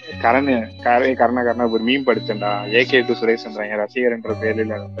கரண ஒரு மீம் படிச்சேன்டா. ஏகே டு சுரேஷ் சந்திரன் ரசிகர் என்ற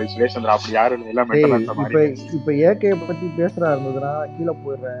பேரில் சுரேஷ் சந்திரன் அப்படி யாரும் எல்லாம் இப்ப ஏகே பத்தி பேசுறா இருந்ததுன்னா கீழே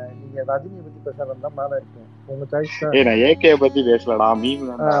போயிடுறேன். நீங்க ரஜினியை பத்தி பேசுறதா மேல இருக்கும், உங்க சாய்ஸ் தான். நான் ஏகே பத்தி பேசலடா, மீம்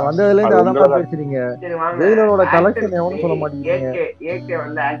வந்ததுல இருந்து அதான் பேசுறீங்க. ஜெயிலரோட கலெக்ஷன் எவனும் சொல்ல மாட்டீங்க. ஏகே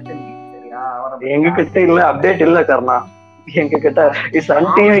வந்து ஆக்ஷன் சரியா? எங்க கிட்ட இல்ல, அப்டேட் இல்ல கர்ணா. எங்க கிட்ட சன்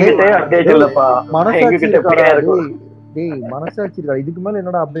டிவி கிட்ட அப்டேட் இல்லப்பா. எங்க கிட்ட எப்படியா இருக்கும்? டேய் மனசாட்சி இருக்கா? இதுக்கு மேல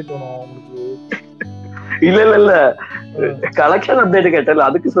என்னடா அப்டேட் வேணும் உங்களுக்கு? இல்ல இல்ல இல்ல, கலெக்ஷன் அப்டேட் கேட்டல,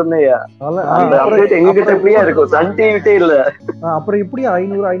 அதுக்கு சொன்னையா? அந்த அப்டேட் எங்க கிட்ட எப்படியா இருக்கும்? சன் டிவி கிட்ட இல்ல. அப்புறம் எப்படி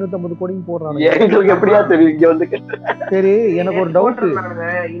 500 550 கோடி போடுறாங்க? எங்களுக்கு எப்படியா தெரியும்? இங்க வந்து சரி எனக்கு ஒரு டவுட்.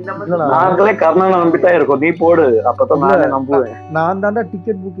 நாங்களே கர்ணனை நம்பிட்டா இருக்கோம், நீ போடு, அப்பதான் நானே நம்புவேன். நான் தாண்டா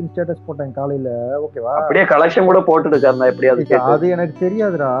டிக்கெட் புக்கிங் ஸ்டேட்டஸ் போட்டேன் காலையில, ஓகேவா? அப்படியே கலெக்ஷன் கூட போட்டுட்டு கர்ணா எப்படியாவது. அது எனக்கு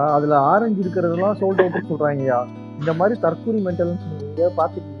தெரியாதுடா. அதுல ஆரஞ்சு இருக்கிறதெல்லாம் சோல்ட் அவுட் சொல்றாங்கயா. இந்த மாதிரி தற்கூரி மென்டல்னு நீங்க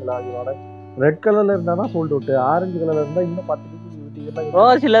பாத்துக்கீங்களா? இதோட ரெட் கலர்ல இருந்தாதான் சோல்ட் அவுட், ஆரஞ்சு கலர்ல இருந்தா இன்னும் 10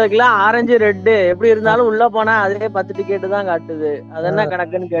 டிக்கெட். சிலதுக்குலாம் ஆரஞ்சு ரெட் எப்படி இருந்தாலும் உள்ள போனா அதே 10 டிக்கெட் தான் காட்டுது. அது என்ன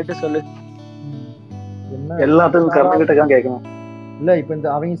கணக்குன்னு கேட்டு சொல்லு. எல்லாத்துக்கும் கர்ணகிட்ட தான் கேட்கணும். இல்ல இப்ப இந்த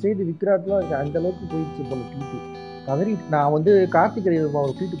அவங்க செய்து விக்ராட்ல அந்த அளவுக்கு போயிடுச்சு போல ட்வீட். கதறி நான் வந்து கார்த்திகை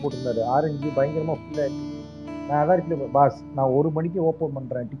ஒரு ட்வீட் போட்டிருந்தாரு, ஆரஞ்சு பயங்கரமா ஃபுல்லா இருக்கு. நான் அதான் ரிப்ளை பாஸ், நான் 1 மணிக்கு ஓப்பன்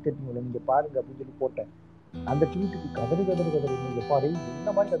பண்றேன் டிக்கெட், நீங்க பாருங்க அப்படின்னு சொல்லி போட்டேன். அந்த ட்வீட்டுக்கு கதறி நீங்க பாரு இந்த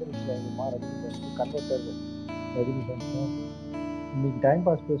மாதிரி கதறிச்சுமா ரஜினி கன்வெர்டர் ரஜினி ஃபேன்ஸ். இன்னைக்கு டைம்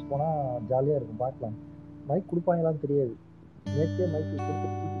பாஸ் பேஸ் போனா ஜாலியா இருக்கும், பார்க்கலாம். மைக் கொடுப்பாங்களான்னு தெரியாது, நேற்றே மைக்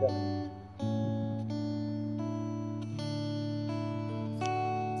கொடுத்துட்டு.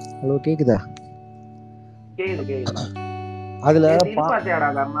 ஹலோ கேக்குதா? அதுல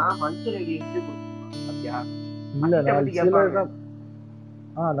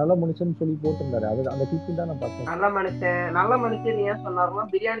இல்ல நல்ல மனுஷன் சொல்லி போட்டிருந்தாரு. அது அந்த கிளிப் தான் நான் பார்த்தேன். நல்ல மனுஷன் ஏன் சொன்னாருன்னா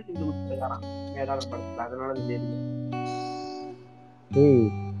பிரியாணி செஞ்சு கொடுத்துருக்காராம் ஏதாவது படத்துல, அதனால தெரியும். ஏய்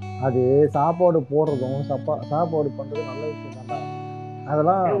அது சாப்பாடு போடுறதும் சாப்பாடு பண்றதும் நல்ல விஷயம் தான்.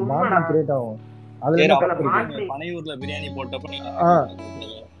 அதெல்லாம் மார்க்கெட் கிரியேட் ஆகும். அதுல பனையூர்ல பிரியாணி போட்டப்ப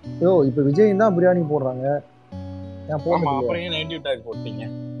இப்ப விஜய் தான் பிரியாணி போடுறாங்க. ஏன் போடுறீங்க? அப்புறம் ஏன் நெகட்டிவ் டாக் போட்டீங்க?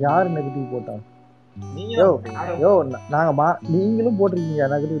 யாரு நெகட்டிவ் போட்டா? நீங்களும் போட்டிருக்கீங்க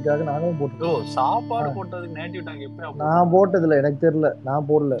நெகட்டிவ் டாக், நாங்களும் போட்டுருக்கோம். சாப்பாடு போட்டதுக்கு நெகட்டிவ் டாக் எப்படி? நான் போட்டதுல எனக்கு தெரியல, நான்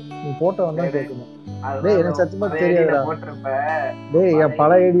போடல. நீ போட்டவன் தான் கேட்கணும். டேய் எனக்கு சத்தியமா தெரியாதுடா. டேய் என்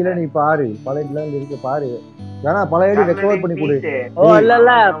பழைய ஐடியில நீ பாரு, பழைய ஐடியில இருக்கு பாரு. வேணா பழைய ஐடி ரெக்கவர் பண்ணி கொடு. ஓ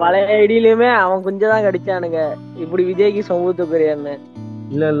இல்ல பழைய ஐடியிலுமே அவன் கொஞ்சம் தான் கடிச்சானுங்க. இப்படி விஜய்க்கு சொம்பூத்து பெரியான்னு.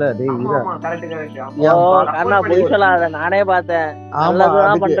 இல்ல டேய் கர்ணா போய் சொல்லாத, நானே பார்த்தேன்.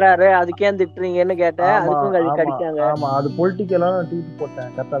 நல்லதுதான் பண்றாரு, அதுக்கே திட்டுறீங்கன்னு கேட்டேன். அதுக்கும் கடிச்சாங்க. ஆமா அது பொலிட்டிக்கலா ட்வீட் போட்டேன்,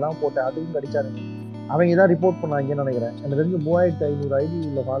 கரெக்டா தான் போட்டேன். அதுக்கும் கடிச்சாருங்க. அவங்க தான் ரிப்போர்ட் பண்ணாங்கன்னு நினைக்கிறேன். எனக்கு தெரிஞ்சு 3500 ஐடி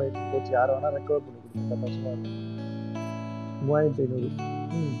உள்ள ஃபாலோவர்ஸ் போச்சு. யார் வேணா ரெக்கவர் பண்ணி கொடுங்க, கஷ்டமா இருக்கு. 3500.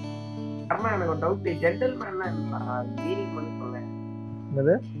 எனக்கு ஒரு டவுட், ஜென்டில்மேன்னா மீனிங் பண்ணி சொல்றேன்.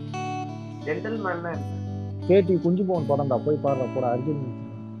 என்னது ஜென்டில்மேன்னா? கேடி குஞ்சு போன் படம்டா, போய் பாருடா போடா. அர்ஜுன்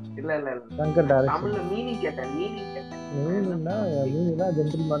இல்ல சங்கர் டைரக்ஷன். தமிழ்ல மீனிங் கேட்டேன். மீனிங்னா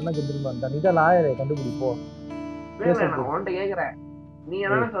ஜென்டில்மேன் தான். நீதான் லாயரே கண்டுபிடிப்போ. நான் உன்கிட்ட கேக்குறேன், நீங்க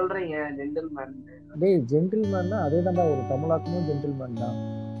தானே சொல்றீங்க ஜென்டில்மேன். டேய் ஜென்டில்மேன்னா அதேதான்டா, ஒரு தமிழாக்கமும் ஜென்டில்மேன் தான்.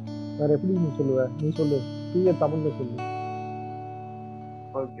 வேற எப்படி நீ சொல்லுவ? நீ சொல்லு, தூய தமிழ்ல சொல்லு.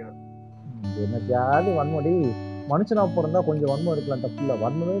 ஓகே. என்னத்தையாவது வன்மடி மனுஷனா பிறந்தா கொஞ்சம் வன்மம் இருக்கலாம், தப்பு இல்ல.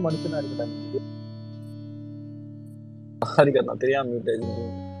 வன்மமே மனுஷனா இருக்கட்டாங்க. நான் தெரியாம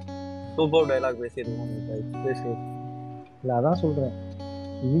சூப்பர் டைலாக் பேசியிருக்கோம். இல்ல அதான் சொல்றேன்,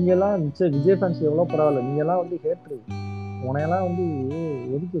 நீங்கெல்லாம் விஜய் ஃபேன்ஸ் எவ்வளோ பரவாயில்ல, நீங்கெல்லாம் வந்து ஹேட்ரு, உனையெல்லாம் வந்து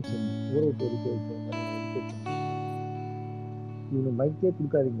ஒதுக்கி வச்சுருங்க, ஊரை விட்டு ஒதுக்கி வச்சுருங்க. இவங்க மைக்கே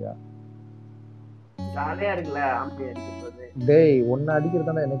கொடுக்காதீங்க. ஜாலியா இருக்குல்ல ஆம்பி அடிக்கிறது. டேய் ஒன்னு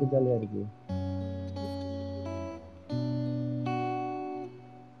அடிக்கிறதானே எனக்கு ஜாலியா இருக்கு.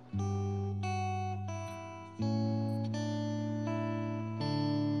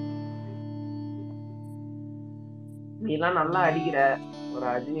 நீ எல்லாம் நல்லா அடிக்கிற, ஒரு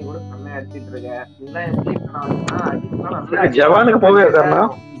அஜினி கூட செம்மையா அடிச்சிட்டு இருக்க. நீ எல்லாம் எப்படி இருக்கா? ஜவானுக்கு போவே இருக்காருண்ணா,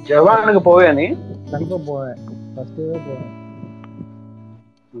 ஜவானுக்கு போவே நீ? கண்டிப்பா போவேன், ஃபர்ஸ்டே போவேன்.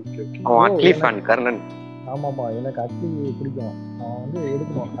 அட்லி ஃபேன் கர்ணன். ஆமாமா, எனக்கு அட்லி பிடிக்கும். அவன் வந்து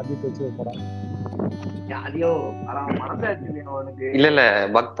எடுக்கணும் அஜித் வச்சு ஒரு படம். இல்ல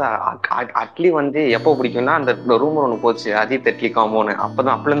பக்தா, அட்லி வந்து எப்போ பிடிக்கும்னா அந்த ரூமர் ஒண்ணு போச்சு, அஜித் அட்லி காம்போன்னு,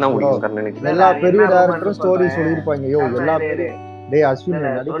 அப்பதான் அப்பல தான் பிடிக்கும் கர்ணனுக்கு. எல்லா பெரிய டைரக்டரும் ஸ்டோரி சொல்லிருப்பாங்க. யோ எல்லா டேய் அஸ்வின்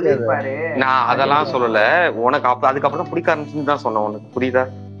நடிக்காத, நான் அதெல்லாம் சொல்லல உனக்கு. அதுக்கப்புறம் பிடிக்க ஆரம்பிச்சுன்னு தான் சொன்னேன் உனக்கு, புரியுதா?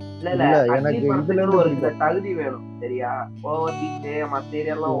 இல்ல எனக்கு இதுல இருந்து ஒரு தகுதி வேணும் சரியா? ஓவர் பீச் மத்த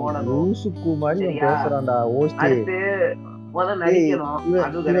ஏரியாலாம் ஓடணும். லூசுக்கு மாதிரி பேசுறான்டா ஓஸ்டி. முதல்ல நடிக்கணும்,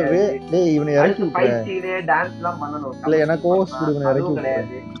 அது கிடையாது. டேய் இவனை இறக்கி ஃபைட் சீன் டான்ஸ் எல்லாம் பண்ணனும். இல்ல எனக்கு ஓஸ் குடுங்க, இறக்கி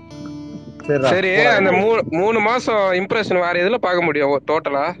கிடையாது. சரி, அந்த 3 மாசம் இம்ப்ரஷன் வேற எதுல பார்க்க முடியும்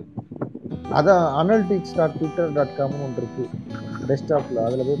டோட்டலா? அதான் analytics.twitter.com ஒன்று இருக்கு டெஸ்க்டாப்ல,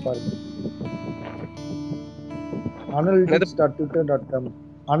 அதுல போய் பாருங்க. analytics.twitter.com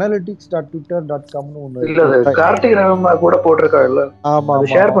analytics.twitter.com னு ஒன்னு இல்ல, கார்த்திக் ரவிமா கூட போட்டுருக்காருல்ல. ஆமா,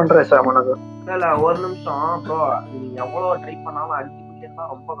 ஷேர் பண்றேன் சார் உனக்கு. இல்ல ஒரு நிமிஷம் ப்ரோ, நீ எவ்வளவு ட்ரை பண்ணாலும் அடிச்சு பிடிச்சா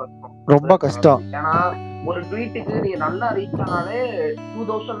ரொம்ப கஷ்டம், ரொம்ப கஷ்டம். ஏன்னா ஒரு ட்வீட்டுக்கு நீ நல்லா ரீச் ஆனாலே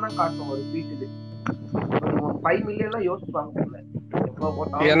 2000 தான் காட்டும் ஒரு ட்வீட்டுக்கு. 5 மில்லியன்லாம் யோசிப்பாங்க.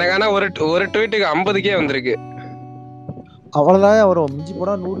 எனக்கான ஒரு ட்வீட்டுக்கு 50K வந்திருக்கு. அவ்வளவுதான் வரும், மிஞ்சி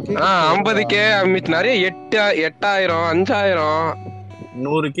போனா 100K. 50K நிறைய 8000 5000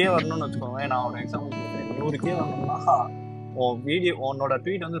 100K வரணும்னு வச்சுக்கோங்க. நான் ஒரு எக்ஸாம்பிள் சொல்றேன். 100K வரணும்னா உன் வீடியோ, உன்னோட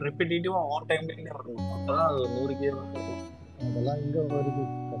ட்வீட் வந்து ரிப்பீட்டிவா ஆன் டைம்லயே வரணும், அப்பதான் அது 100K வரும். அதெல்லாம் இங்க வருது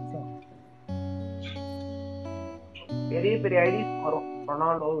கஷ்டம். பெரிய பெரிய ஐடிஸ் வரும்,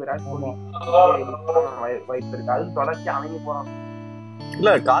 ரொனால்டோ, விராட் கோலி வாய்ப்பு இருக்கு. அது தொடர்ச்சி அவங்க போறாங்க. இல்ல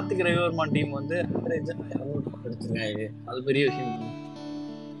கார்த்திக் ரவிவர்மன் டீம் வந்து ஆவரேஜா 200 அடிச்சிருக்காங்க, அது பெரிய விஷயம்.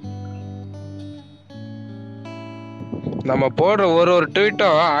 நம்ம போடுற ஒரு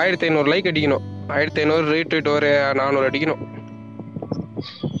ட்வீட்டும் 1500 லைக் அடிக்கணும், 1500 ரீட்வீட், ஒரு 400 அடிக்கணும்.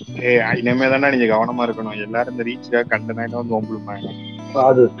 இனிமே தானே நீங்க கவனமா இருக்கணும். எல்லாரும் இந்த ரீச்சுக்காக கண்டனாயிட்டு வந்து ஒம்புழுப்பாங்க.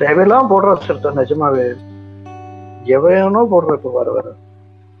 அது தேவையெல்லாம் போடுற சார், நிஜமாவே எவையானோ போடுற. இப்ப வர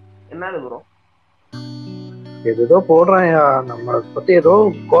என்னது ப்ரோ, ஏதோ போடுறான், நம்ம பத்தி ஏதோ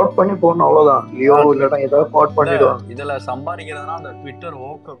கோட் பண்ணி போடணும், அவ்வளவுதான். லியோ இல்லடா ஏதோ கோட் பண்ணிடுவான். இதுல சம்பாதிக்கிறதுனா அந்த ட்விட்டர்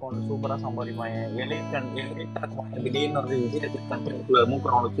ஓக் அக்கௌண்ட் சூப்பரா சம்பாதிப்பாங்க. திடீர்னு வந்து விஜய் கண்டென்ட்ல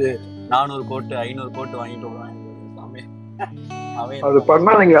மூக்குறவங்களுக்கு 400 கோட்டு 500 கோட்டு வாங்கிட்டு வருவாங்க. அது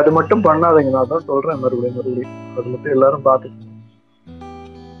பண்ணாதீங்க, அது மட்டும் பண்ணாதீங்க. நான் தான் சொல்றேன் மறுபடியும் அது மட்டும் எல்லாரும் பாத்துக்கணும்.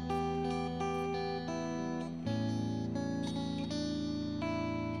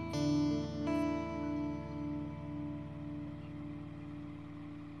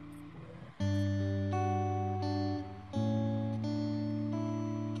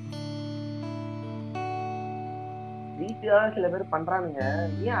 சில பேர் பண்றானுங்க,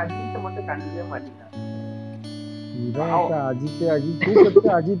 ஏன் அஜித்தை மட்டும் கண்டுக்கவே மாட்டீங்க?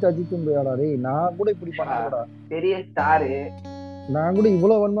 அஜித் நான் கூட இப்படி பண்ண பெரிய ஸ்டாரு, நான் கூட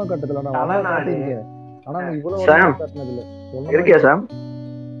இவ்வளவு வன்மா கட்டத்துல நான் காட்டியிருக்கேன். ஆனா நான் இவ்வளவு காட்டினது இல்ல. இருக்கியா சாம்?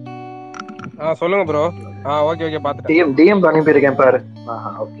 சொல்லுங்க ப்ரோ. ஓகே பாத்துட்டேன். டிஎம் அனுப்பியிருக்கேன் பாரு.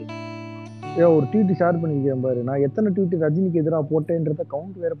 ஓகே, ஒரு ட்வீட் ஷேர் பண்ணிருக்கேன் பாரு. நான் எத்தனை ட்வீட் ரஜினிக்கு எதிராக போட்டேன்றத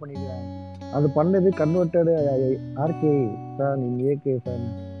கவுண்ட் வேற பண்ணிருக்கேன். அது பண்ணது கன்வெர்ட்டடு ஆர்கே ஃபேன், ஏகே ஃபேன்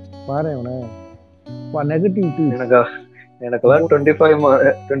பாரு. அவனை நெகட்டிவ் ட்வீட் எனக்குலாம்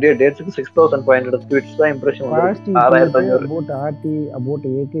 28 டேட்ஸ்க்கு 6500 ட்வீட்ஸ் தான் இம்ப்ரெஷன் வந்து 6500. About RT about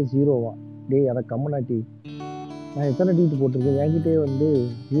AK 0வா? டேய் அத கம்மனாட்டி நான் எத்தனை ட்வீட் போட்டிருக்கேன், என்கிட்டே வந்து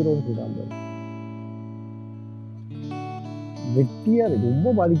 0ன்னு சொல்றாங்க. வெட்டியா ரொம்ப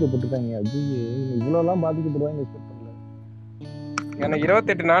பாதிக்கப்பட்டிருக்காங்க. அது இவ்வளவு எல்லாம் பாதிக்கப்படுவாங்க எக்ஸ்பெக்ட் பண்ணல. எனக்கு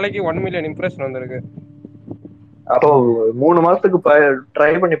 28 நாளைக்கு 1 மில்லியன் இம்ப்ரெஷன் வந்திருக்கு. அப்போ 3 மாசத்துக்கு ட்ரை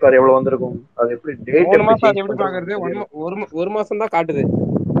பண்ணி பாரு எவ்வளவு வந்திருக்கும். அது எப்படி டேட் 3 மாசம் அது எப்படி பாக்குறது? ஒரு மாசம் தான் காட்டுது.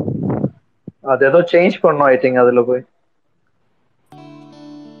 அது ஏதோ சேஞ்ச் பண்ணனும் ஐ திங்க். அதுல போய்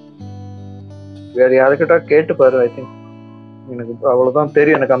வேற யாருக்கிட்ட கேட்டு பாரு. ஐ திங்க் எனக்கு அவ்வளவுதான்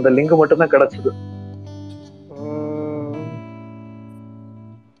தெரியும். எனக்கு அந்த லிங்க் மட்டும் தான் கிடைச்சது.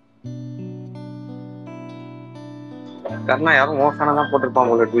 கர்ணா யாரும் மோசமான தான்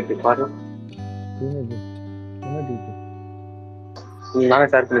போட்டிருப்பாங்க உங்களோட ட்வீட் பாரு. நானே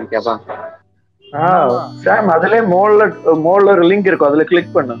ஷேர் பண்ணிருக்கேன்ப்பா. சாம் அதுலயே மோல்ல ஒரு லிங்க் இருக்கும், அதுல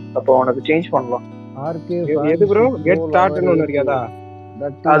கிளிக் பண்ணு, அப்போ உனக்கு சேஞ்ச் பண்ணலாம். எது ப்ரோ? கெட் ஸ்டார்ட்னு ஒன்னு இருக்காதா?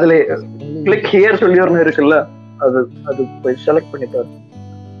 அதுல கிளிக் ஹியர் சொல்லி ஒன்னு இருக்குல்ல, அது போய் செலக்ட் பண்ணி பாரு.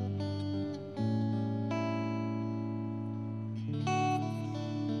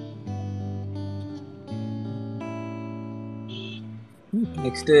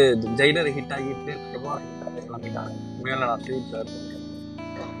 நெக்ஸ்ட் ஜெயிலர் ஹிட் ஆகிட்டு கிளம்பிட்டாங்க. மேல நான் ட்வீட்ல இருக்கேன்.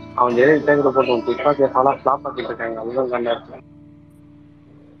 அவன் ஜெயிலர் ஹிட் ஆகிட்டு போட்டோம். துப்பாக்கி ஹாலா ஃபிளாப் ஆக்கிட்டு இருக்காங்க. அதுதான் கண்டா இருக்கு.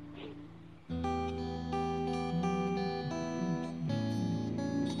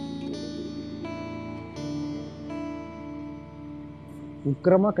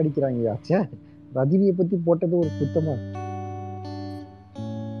 உக்கிரமா கடிக்கிறாங்க. சே, ரஜினியை பத்தி போட்டது ஒரு குத்தமா.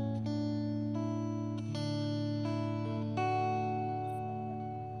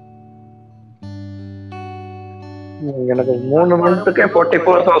 எனக்கு 3 மினிட்டுக்கே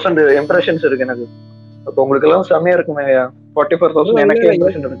 44,000 இம்ப்ரெஷன்ஸ் இருக்கு எனக்கு. அப்ப உங்களுக்கு எல்லாம் செமையா இருக்குமே. 44,000 எனக்கே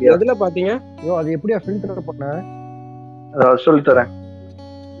இம்ப்ரெஷன் இருக்கு. எதுல பாத்தீங்க? ஐயோ, அது எப்படியா ஃபில்டர் பண்ண? சொல்லி தரேன்.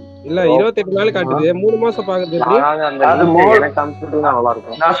 இல்ல 28 நாள் காட்டுது. 3 மாசம் பாக்குது. அது மோல் நல்லா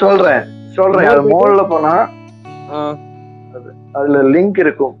இருக்கும். நான் சொல்றேன் அது மோல்ல போனா அதுல லிங்க்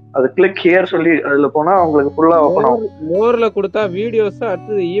இருக்கும். அது கிளிக் ஹியர் சொல்லி அதுல போனா உங்களுக்கு ஃபுல்லா ஓபன் ஆகும். மோர்ல கொடுத்தா வீடியோஸ்,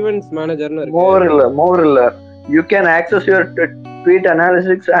 அடுத்து ஈவென்ட்ஸ் மேனேஜர்னு இருக்கு. மோர் இல்ல you can access your tweet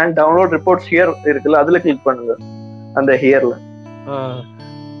analytics and download reports here இருக்குல்ல, அதுல கிளிக் பண்ணுங்க. அந்த ஹியர்ல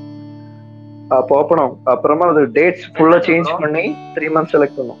அப்போ ஓபன் ஆகும். அப்புறமா அது டேட்ஸ் ஃபுல்லா சேஞ்ச் பண்ணி 3 months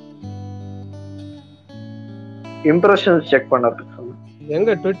செலக்ட் பண்ணும். இம்ப்ரெஷன்ஸ் செக் பண்ணறதுக்கு சொன்னேன். எங்க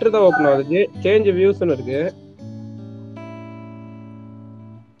ட்விட்டர் தான் ஓபன் ஆகுது. சேஞ்ச் வியூஸ்னு இருக்கு.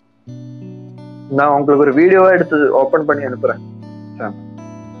 நான் உங்களுக்கு ஒரு வீடியோவா எடுத்து ஓபன் பண்ணி அனுப்புறேன்.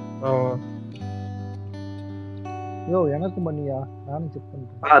 யோ, எனக்கு பண்ணியா? நானும் செக்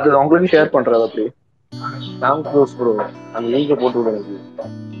பண்றேன். அது உங்களுக்கு ஷேர் பண்றது. அப்படி சாம் க்ளோஸ் ப்ரோ அந்த லிங்க் போட்டு விடுங்க.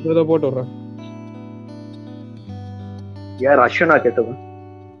 இத போட்டு விடுறேன். யார் அஸ்வினா கேட்டது?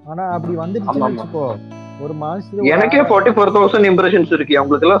 ஆனா அப்படி வந்துடுச்சு வெச்சுக்கோ. ஒரு மாசத்துல எனக்கே 44,000 இம்ப்ரெஷன்ஸ் இருக்கு.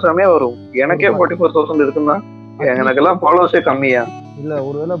 உங்களுக்கு எல்லாம் செமையா வரும். எனக்கே 44,000 இருக்குன்னா எனக்கெல்லாம் ஃபாலோவர்ஸே கம்மியா? இல்ல,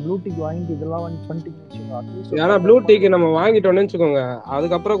 ஒருவேளை ப்ளூ டிக் வாங்கிட்டு இதெல்லாம் பண்ணிட்டீங்கன்னு வெச்சுக்கோ. அட்லீஸ்ட் ஏன்னா ப்ளூ டிக் நம்ம வாங்கிட்டோம்னு வெச்சுக்கோங்க,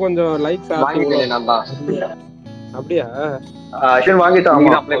 அதுக்கப்புறம் கொஞ்சம் லைக்ஸ் வாங்கிட்டேன் நான் தான். அப்படியா? அஸ்வின் வாங்கிட்டான்.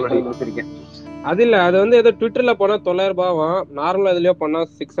 நீங்க அப்ளை பண்ணி கொடுத்திருக்கேன். அது இல்ல, அது வந்து ஏதோ ட்விட்டர்ல போனா 900 ரூபாய், நார்மலா இதுலயே போனா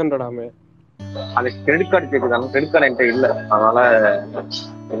 600 ஆமே. அது கிரெடிட் கார்டு கேக்குதாங்க. கிரெடிட் கார்டு என்கிட்ட இல்ல, அதனால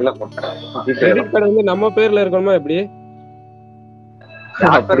இதுல போட்டேன். கிரெடிட் கார்டு வந்து நம்ம பேர்ல இருக்கணுமா எப்படி?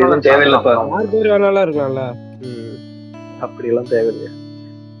 தேவையில்லைப்பா. 6 பேர் வேணாலும் இருக்கலாம்ல. அப்படி எல்லாம் தேவையில்லை.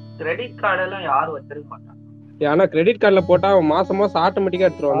 கிரெடிட் கார்டு எல்லாம் யாரும் வச்சிருக்க மாட்டாங்க. ஆனா கிரெடிட் கார்டுல போட்டா மாசம் மாசம் ஆட்டோமேட்டிக்கா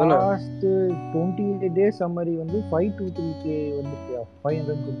எடுத்துருவாங்க. லாஸ்ட் 28 days சம்மரி வந்து 523k வந்துருக்கு.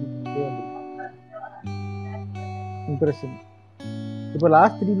 523k வந்துருக்கு இம்ப்ரெஷன். இப்போ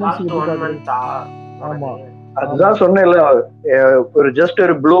லாஸ்ட் 3 months மந்த். ஆமா, அதுதான் சொன்னேன்ல. ஒரு ஜஸ்ட்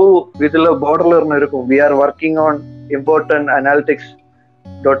ஒரு ப்ளூ இதுல பார்டர்ல இருக்கும். we are working on important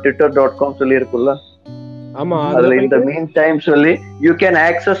analytics.twitter.com சொல்லி இருக்குல்ல. ஆமா, அதுல இந்த மீன் டைம் சொல்லி you can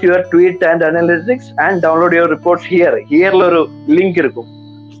access your tweet and analytics and download your reports here. ஹியர்ல ஒரு லிங்க் இருக்கும்.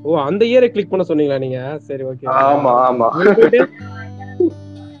 ஓ, அந்த இயரை கிளிக் பண்ண சொன்னீங்களா நீங்க? சரி, ஓகே. ஆமா ஆமா.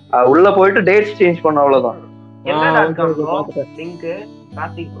 உள்ள போயிட்டு டேட்ஸ் சேஞ்ச் பண்ண, அவ்வளவுதான். என்னடா இருக்கு லிங்க்?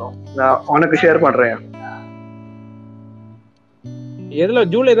 கார்த்திக் ப்ரோ நான் உனக்கு ஷேர் பண்றேன். எதுல?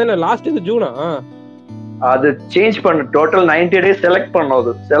 ஜூலை தானே லாஸ்ட்? இது ஜூனா? அது சேஞ்ச் பண்ணு. டோட்டல் 90 days செலக்ட்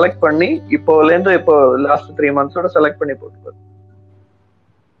பண்ணது. செலக்ட் பண்ணி இப்போல இருந்து இப்போ லாஸ்ட் 3 months செலக்ட் பண்ணி போட்டு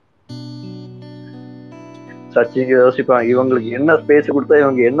சச்சிக்கு யோசிப்பான், இவங்களுக்கு என்ன ஸ்பேஸ் கொடுத்தா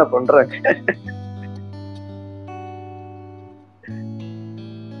இவங்க என்ன பண்றாங்க.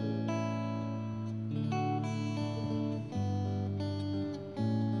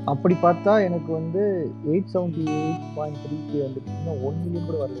 அப்படி பார்த்தா எனக்கு வந்து 878.3k வந்துருக்கு. இன்னும் 1 million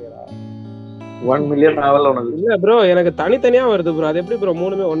கூட வரலையா? 1 million ஆவல உனக்கு? இல்ல ப்ரோ, எனக்கு தனித்தனியா வருது ப்ரோ. அது எப்படி ப்ரோ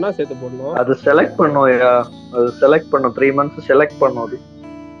மூணுமே ஒண்ணா சேர்த்து போடணும்? அது செலக்ட் பண்ணுயா. அது செலக்ட் பண்ணும். 3 months செலக்ட் பண்ணுது.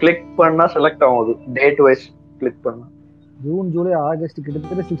 கிளிக் பண்ணா செலக்ட் ஆகுது. டேட் வைஸ் கிளிக் பண்ணா. ஜூன், ஜூலை, ஆகஸ்ட்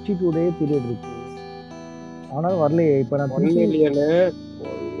கிட்டத்தட்ட 62 day பீரியட் இருக்கு. ஆனா வரலையே. இப்போ நான் 1 million.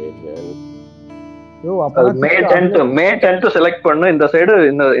 யோ, அப்ப மே 10th செலக்ட் பண்ணு. இந்த சைடு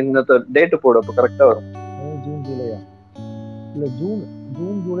இந்த டேட் போடு, அப்ப கரெக்ட்டா வரும். ஜூன், ஜூலையா? இல்ல, June,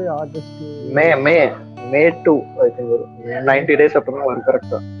 July August May May May 2 I think வரும் 90 days அப்புறம் வரும்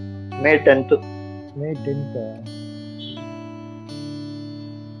கரெக்டா மே 10th மே 10th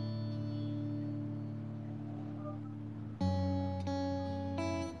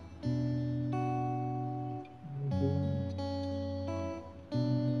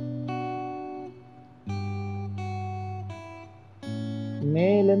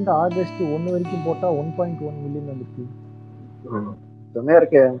மேலேருந்து ஆகஸ்ட் 1 வரைக்கும் போட்டா 1.1 மில்லியன் வந்துச்சு. செம்மையா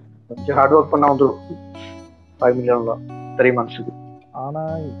இருக்கு. கொஞ்சம் ஹார்ட் ஒர்க் பண்ணா வந்துடும் 5 மில்லியன் தான் 3 monthsக்கு. ஆனா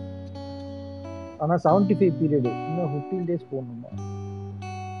 75 பீரியட் இன்னும் 15 days போடணுமா?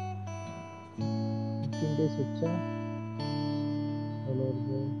 15 days வச்சா எவ்வளோ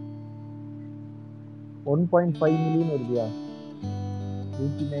வருது? 1.5 மில்லியன் வருதுயா?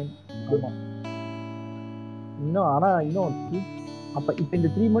 89. ஆமா இன்னும் ஆனா இன்னும் அப்ப இப்ப இந்த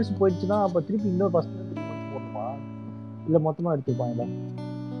 3 months போயிடுச்சுன்னா அப்ப திருப்பி இன்னொரு ஃபர்ஸ்ட் 3 months போடணுமா? இல்ல மொத்தமா எடுத்துப்பாங்களா?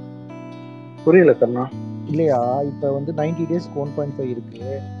 புரியல கண்ணா. இல்லையா இப்ப வந்து 90 daysக்கு 1.5 இருக்கு.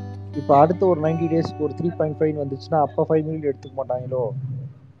 இப்ப அடுத்த ஒரு 90 daysக்கு ஒரு 3.5 வந்துச்சுன்னா அப்ப 5 மில்லியன் எடுத்துக்க மாட்டாங்களோ?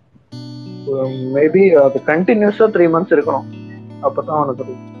 மேபி அது கண்டினியூஸா 3 months இருக்கணும். அப்பதான்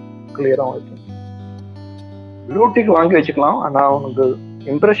அவனுக்கு கிளியரா இருக்கும். ப்ளூடிக் வாங்கி வச்சுக்கலாம். ஆனா அவனுக்கு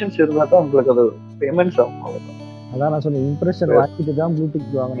இம்ப்ரெஷன்ஸ் இருந்தா தான் உங்களுக்கு அது பேமெண்ட்ஸ் ஆகும். அதான் நான் சொன்னேன் இம்ப்ரெஷன் வாங்கிட்டு தான் ப்ளூடிக்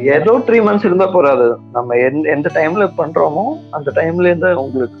வாங்கணும். ஏதோ 3 months இருந்தா போறாது. நம்ம எந்த டைம்ல பண்றோமோ அந்த டைம்ல இருந்து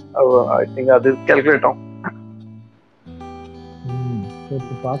உங்களுக்கு ஐ திங்க் அது கால்குலேட் ஆகும்.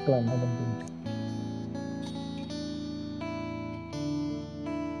 சரி பார்க்கலாம் என்ன பண்றீங்க.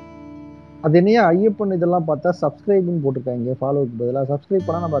 அது என்னையா ஐயப்பன் இதெல்லாம் பார்த்தா சப்ஸ்கிரைப்னு போட்டிருக்காங்க. ஃபாலோவுக்கு பதிலாக சப்ஸ்கிரைப்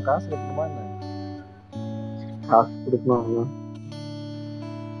பண்ணா நம்ம காசு கட்டணுமா என்ன? காசு கொடுக்கணும்.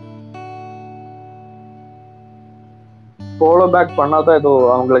 ஃபாலோ பேக் பண்ணாதான் ஏதோ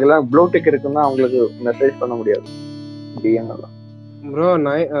அவங்களுக்கு எல்லாம் ப்ளூ டிக் இருக்குன்னா அவங்களுக்கு மெசேஜ் பண்ண முடியாது. ப்ரோ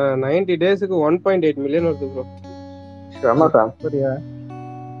 90 daysக்கு 1.8 மில்லியன் வருது ப்ரோ. செம சார். சரியா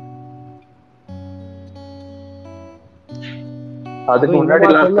அதுக்கு முன்னாடி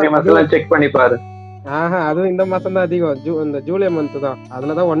லாஸ்ட் 3 months எல்லாம் செக் பண்ணி பாரு. அதுவும் இந்த மாசம் தான் அதிகம். இந்த ஜூலை மந்த் தான்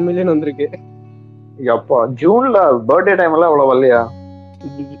அதுலதான் 1 மில்லியன் வந்திருக்கு. அப்பா ஜூன்ல பர்த்டே டைம் எல்லாம் அவ்வளவு வரலையா?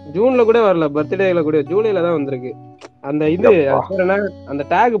 ஜூன்ல கூட வரல, பர்த்டேல கூட ஜூலைல தான் வந்திருக்கு. அந்த இது அந்த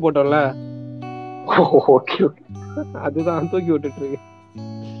டேக் போட்டோம்ல அதுதான் தூக்கி விட்டுட்டு இருக்கு.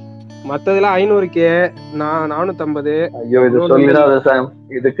 மத்ததெல்லாம் 500K 450. ஐயோ இது சொல்லிடாத சாம்.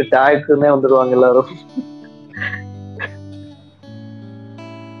 இதுக்கு டேக்னே வந்துருவாங்க எல்லாரும்.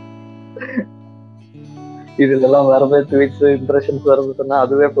 இதெல்லாம் வரவே ட்வீட்ஸ் இம்ப்ரெஷன்ஸ் வருதுன்னா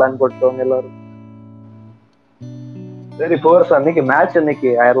அதுவே பிளான் போட்டுருவாங்க எல்லாரும். சரி போர்ஸ் அன்னைக்கு மேட்ச் இன்னைக்கு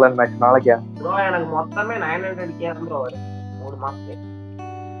அயர்லாந்து மேட்ச் நாளைக்கா? ப்ரோ எனக்கு மொத்தமே 900K ப்ரோ வரும் 3 மாசத்துக்கு.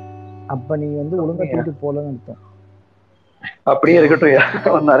 அப்ப நீ வந்து ஒழுங்கா ட்வீட் போலன்னு அர்த்தம். அப்படியே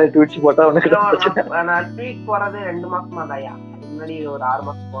இருக்கட்டும். நிறைய ட்வீட்ஸ் போட்டா உனக்கு நான் ட்வீட் போறது 2 மாசமா தான்யா. முன்னாடி ஒரு 6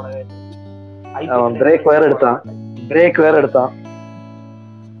 மாசம் போடவே. அவன் பிரேக் வேற எடுத்தான்.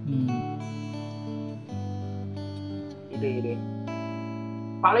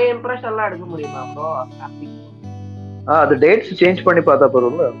 பழைய இம்ப்ரெஷன் எல்லாம் எடுக்க முடியுமா ப்ரோ? அது டேட்ஸ் சேஞ்ச் பண்ணி பார்த்தா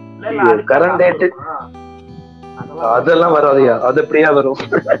போறோம்ல. கரண்ட் டேட் அதெல்லாம் வராதுயா. அது எப்படியா வரும்?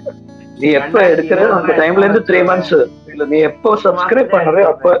 நீ எப்ப எடுக்கிற அந்த டைம்ல இருந்து 3 months இல்ல நீ எப்போ சப்ஸ்கிரைப் பண்றியோ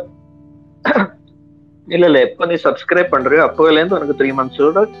அப்ப இல்ல எப்ப நீ சப்ஸ்கிரைப் பண்றியோ அப்போல இருந்து உனக்கு 3 months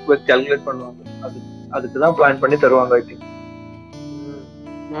கால்குலேட் பண்ணுவாங்க. அதுக்குதான் பிளான் பண்ணி தருவாங்க ஐ திங்க்.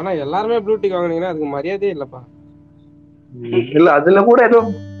 ஆனா எல்லாருமே ப்ளூடிக் வாங்குனீங்கன்னா அதுக்கு மரியாதையே இல்லப்பா. இல்ல அதுல கூட ஏதோ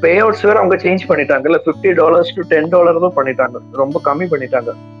பே அவுட்ஸ் வேற அவங்க சேஞ்ச் பண்ணிட்டாங்கல்ல. $50 to $10 தான் பண்ணிட்டாங்க. ரொம்ப கம்மி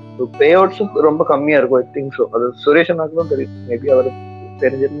பண்ணிட்டாங்க. பே அவுட்ஸும் ரொம்ப கம்மியா இருக்கும் ஐ திங்க் சோ. அது சுரேஷனாக்கு தான் தெரியும். மேபி அவர்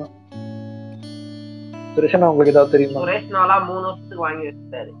தெரிஞ்சிருந்தா. சுரேஷன் உங்களுக்கு ஏதாவது தெரியுமா? சுரேஷ்னாலா 3 வருஷத்துக்கு வாங்கி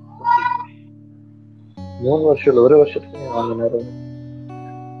வச்சிட்டாரு. 3 வருஷம் இல்ல 1 வருஷத்துக்கு வாங்கினாரு.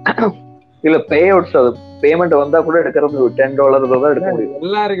 இல்ல பே அவுட்ஸ் அது பேமெண்ட் வந்தா கூட எடுக்கிறது $10 தான் எடுக்க முடியும்.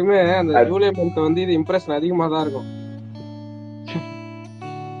 எல்லாருக்குமே அந்த ஜூலை மந்த் வந்து இது இம்ப்ரெஷன் அதிகமா தான் இருக்கும்.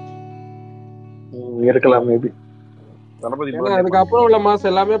 இருக்கலாம் மேபி. அதுக்கப்புறம் உள்ள மாசம்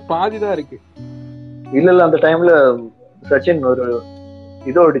எல்லாமே பாதி தான் இருக்கு. இல்ல அந்த டைம்ல சச்சின் ஒரு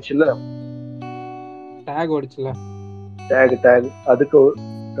இது ஓடிச்சுல, டேக் ஓடிச்சுல, டேக் அதுக்கு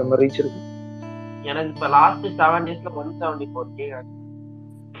நம்ம ரீச் இருக்கு. எனக்கு இப்ப லாஸ்ட் 7 டேஸ்ல 174K ஆச்சு.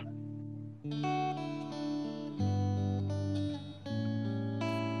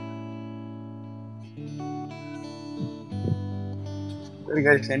 சரி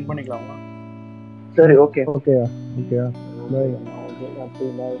गाइस சென்ட் பண்ணிக்கலாமா? சரி ஓகே ஓகேயா பை. அப்படி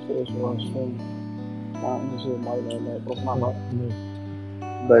நான் சுரேஷ் வாசன் நான்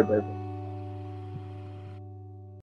பாய்.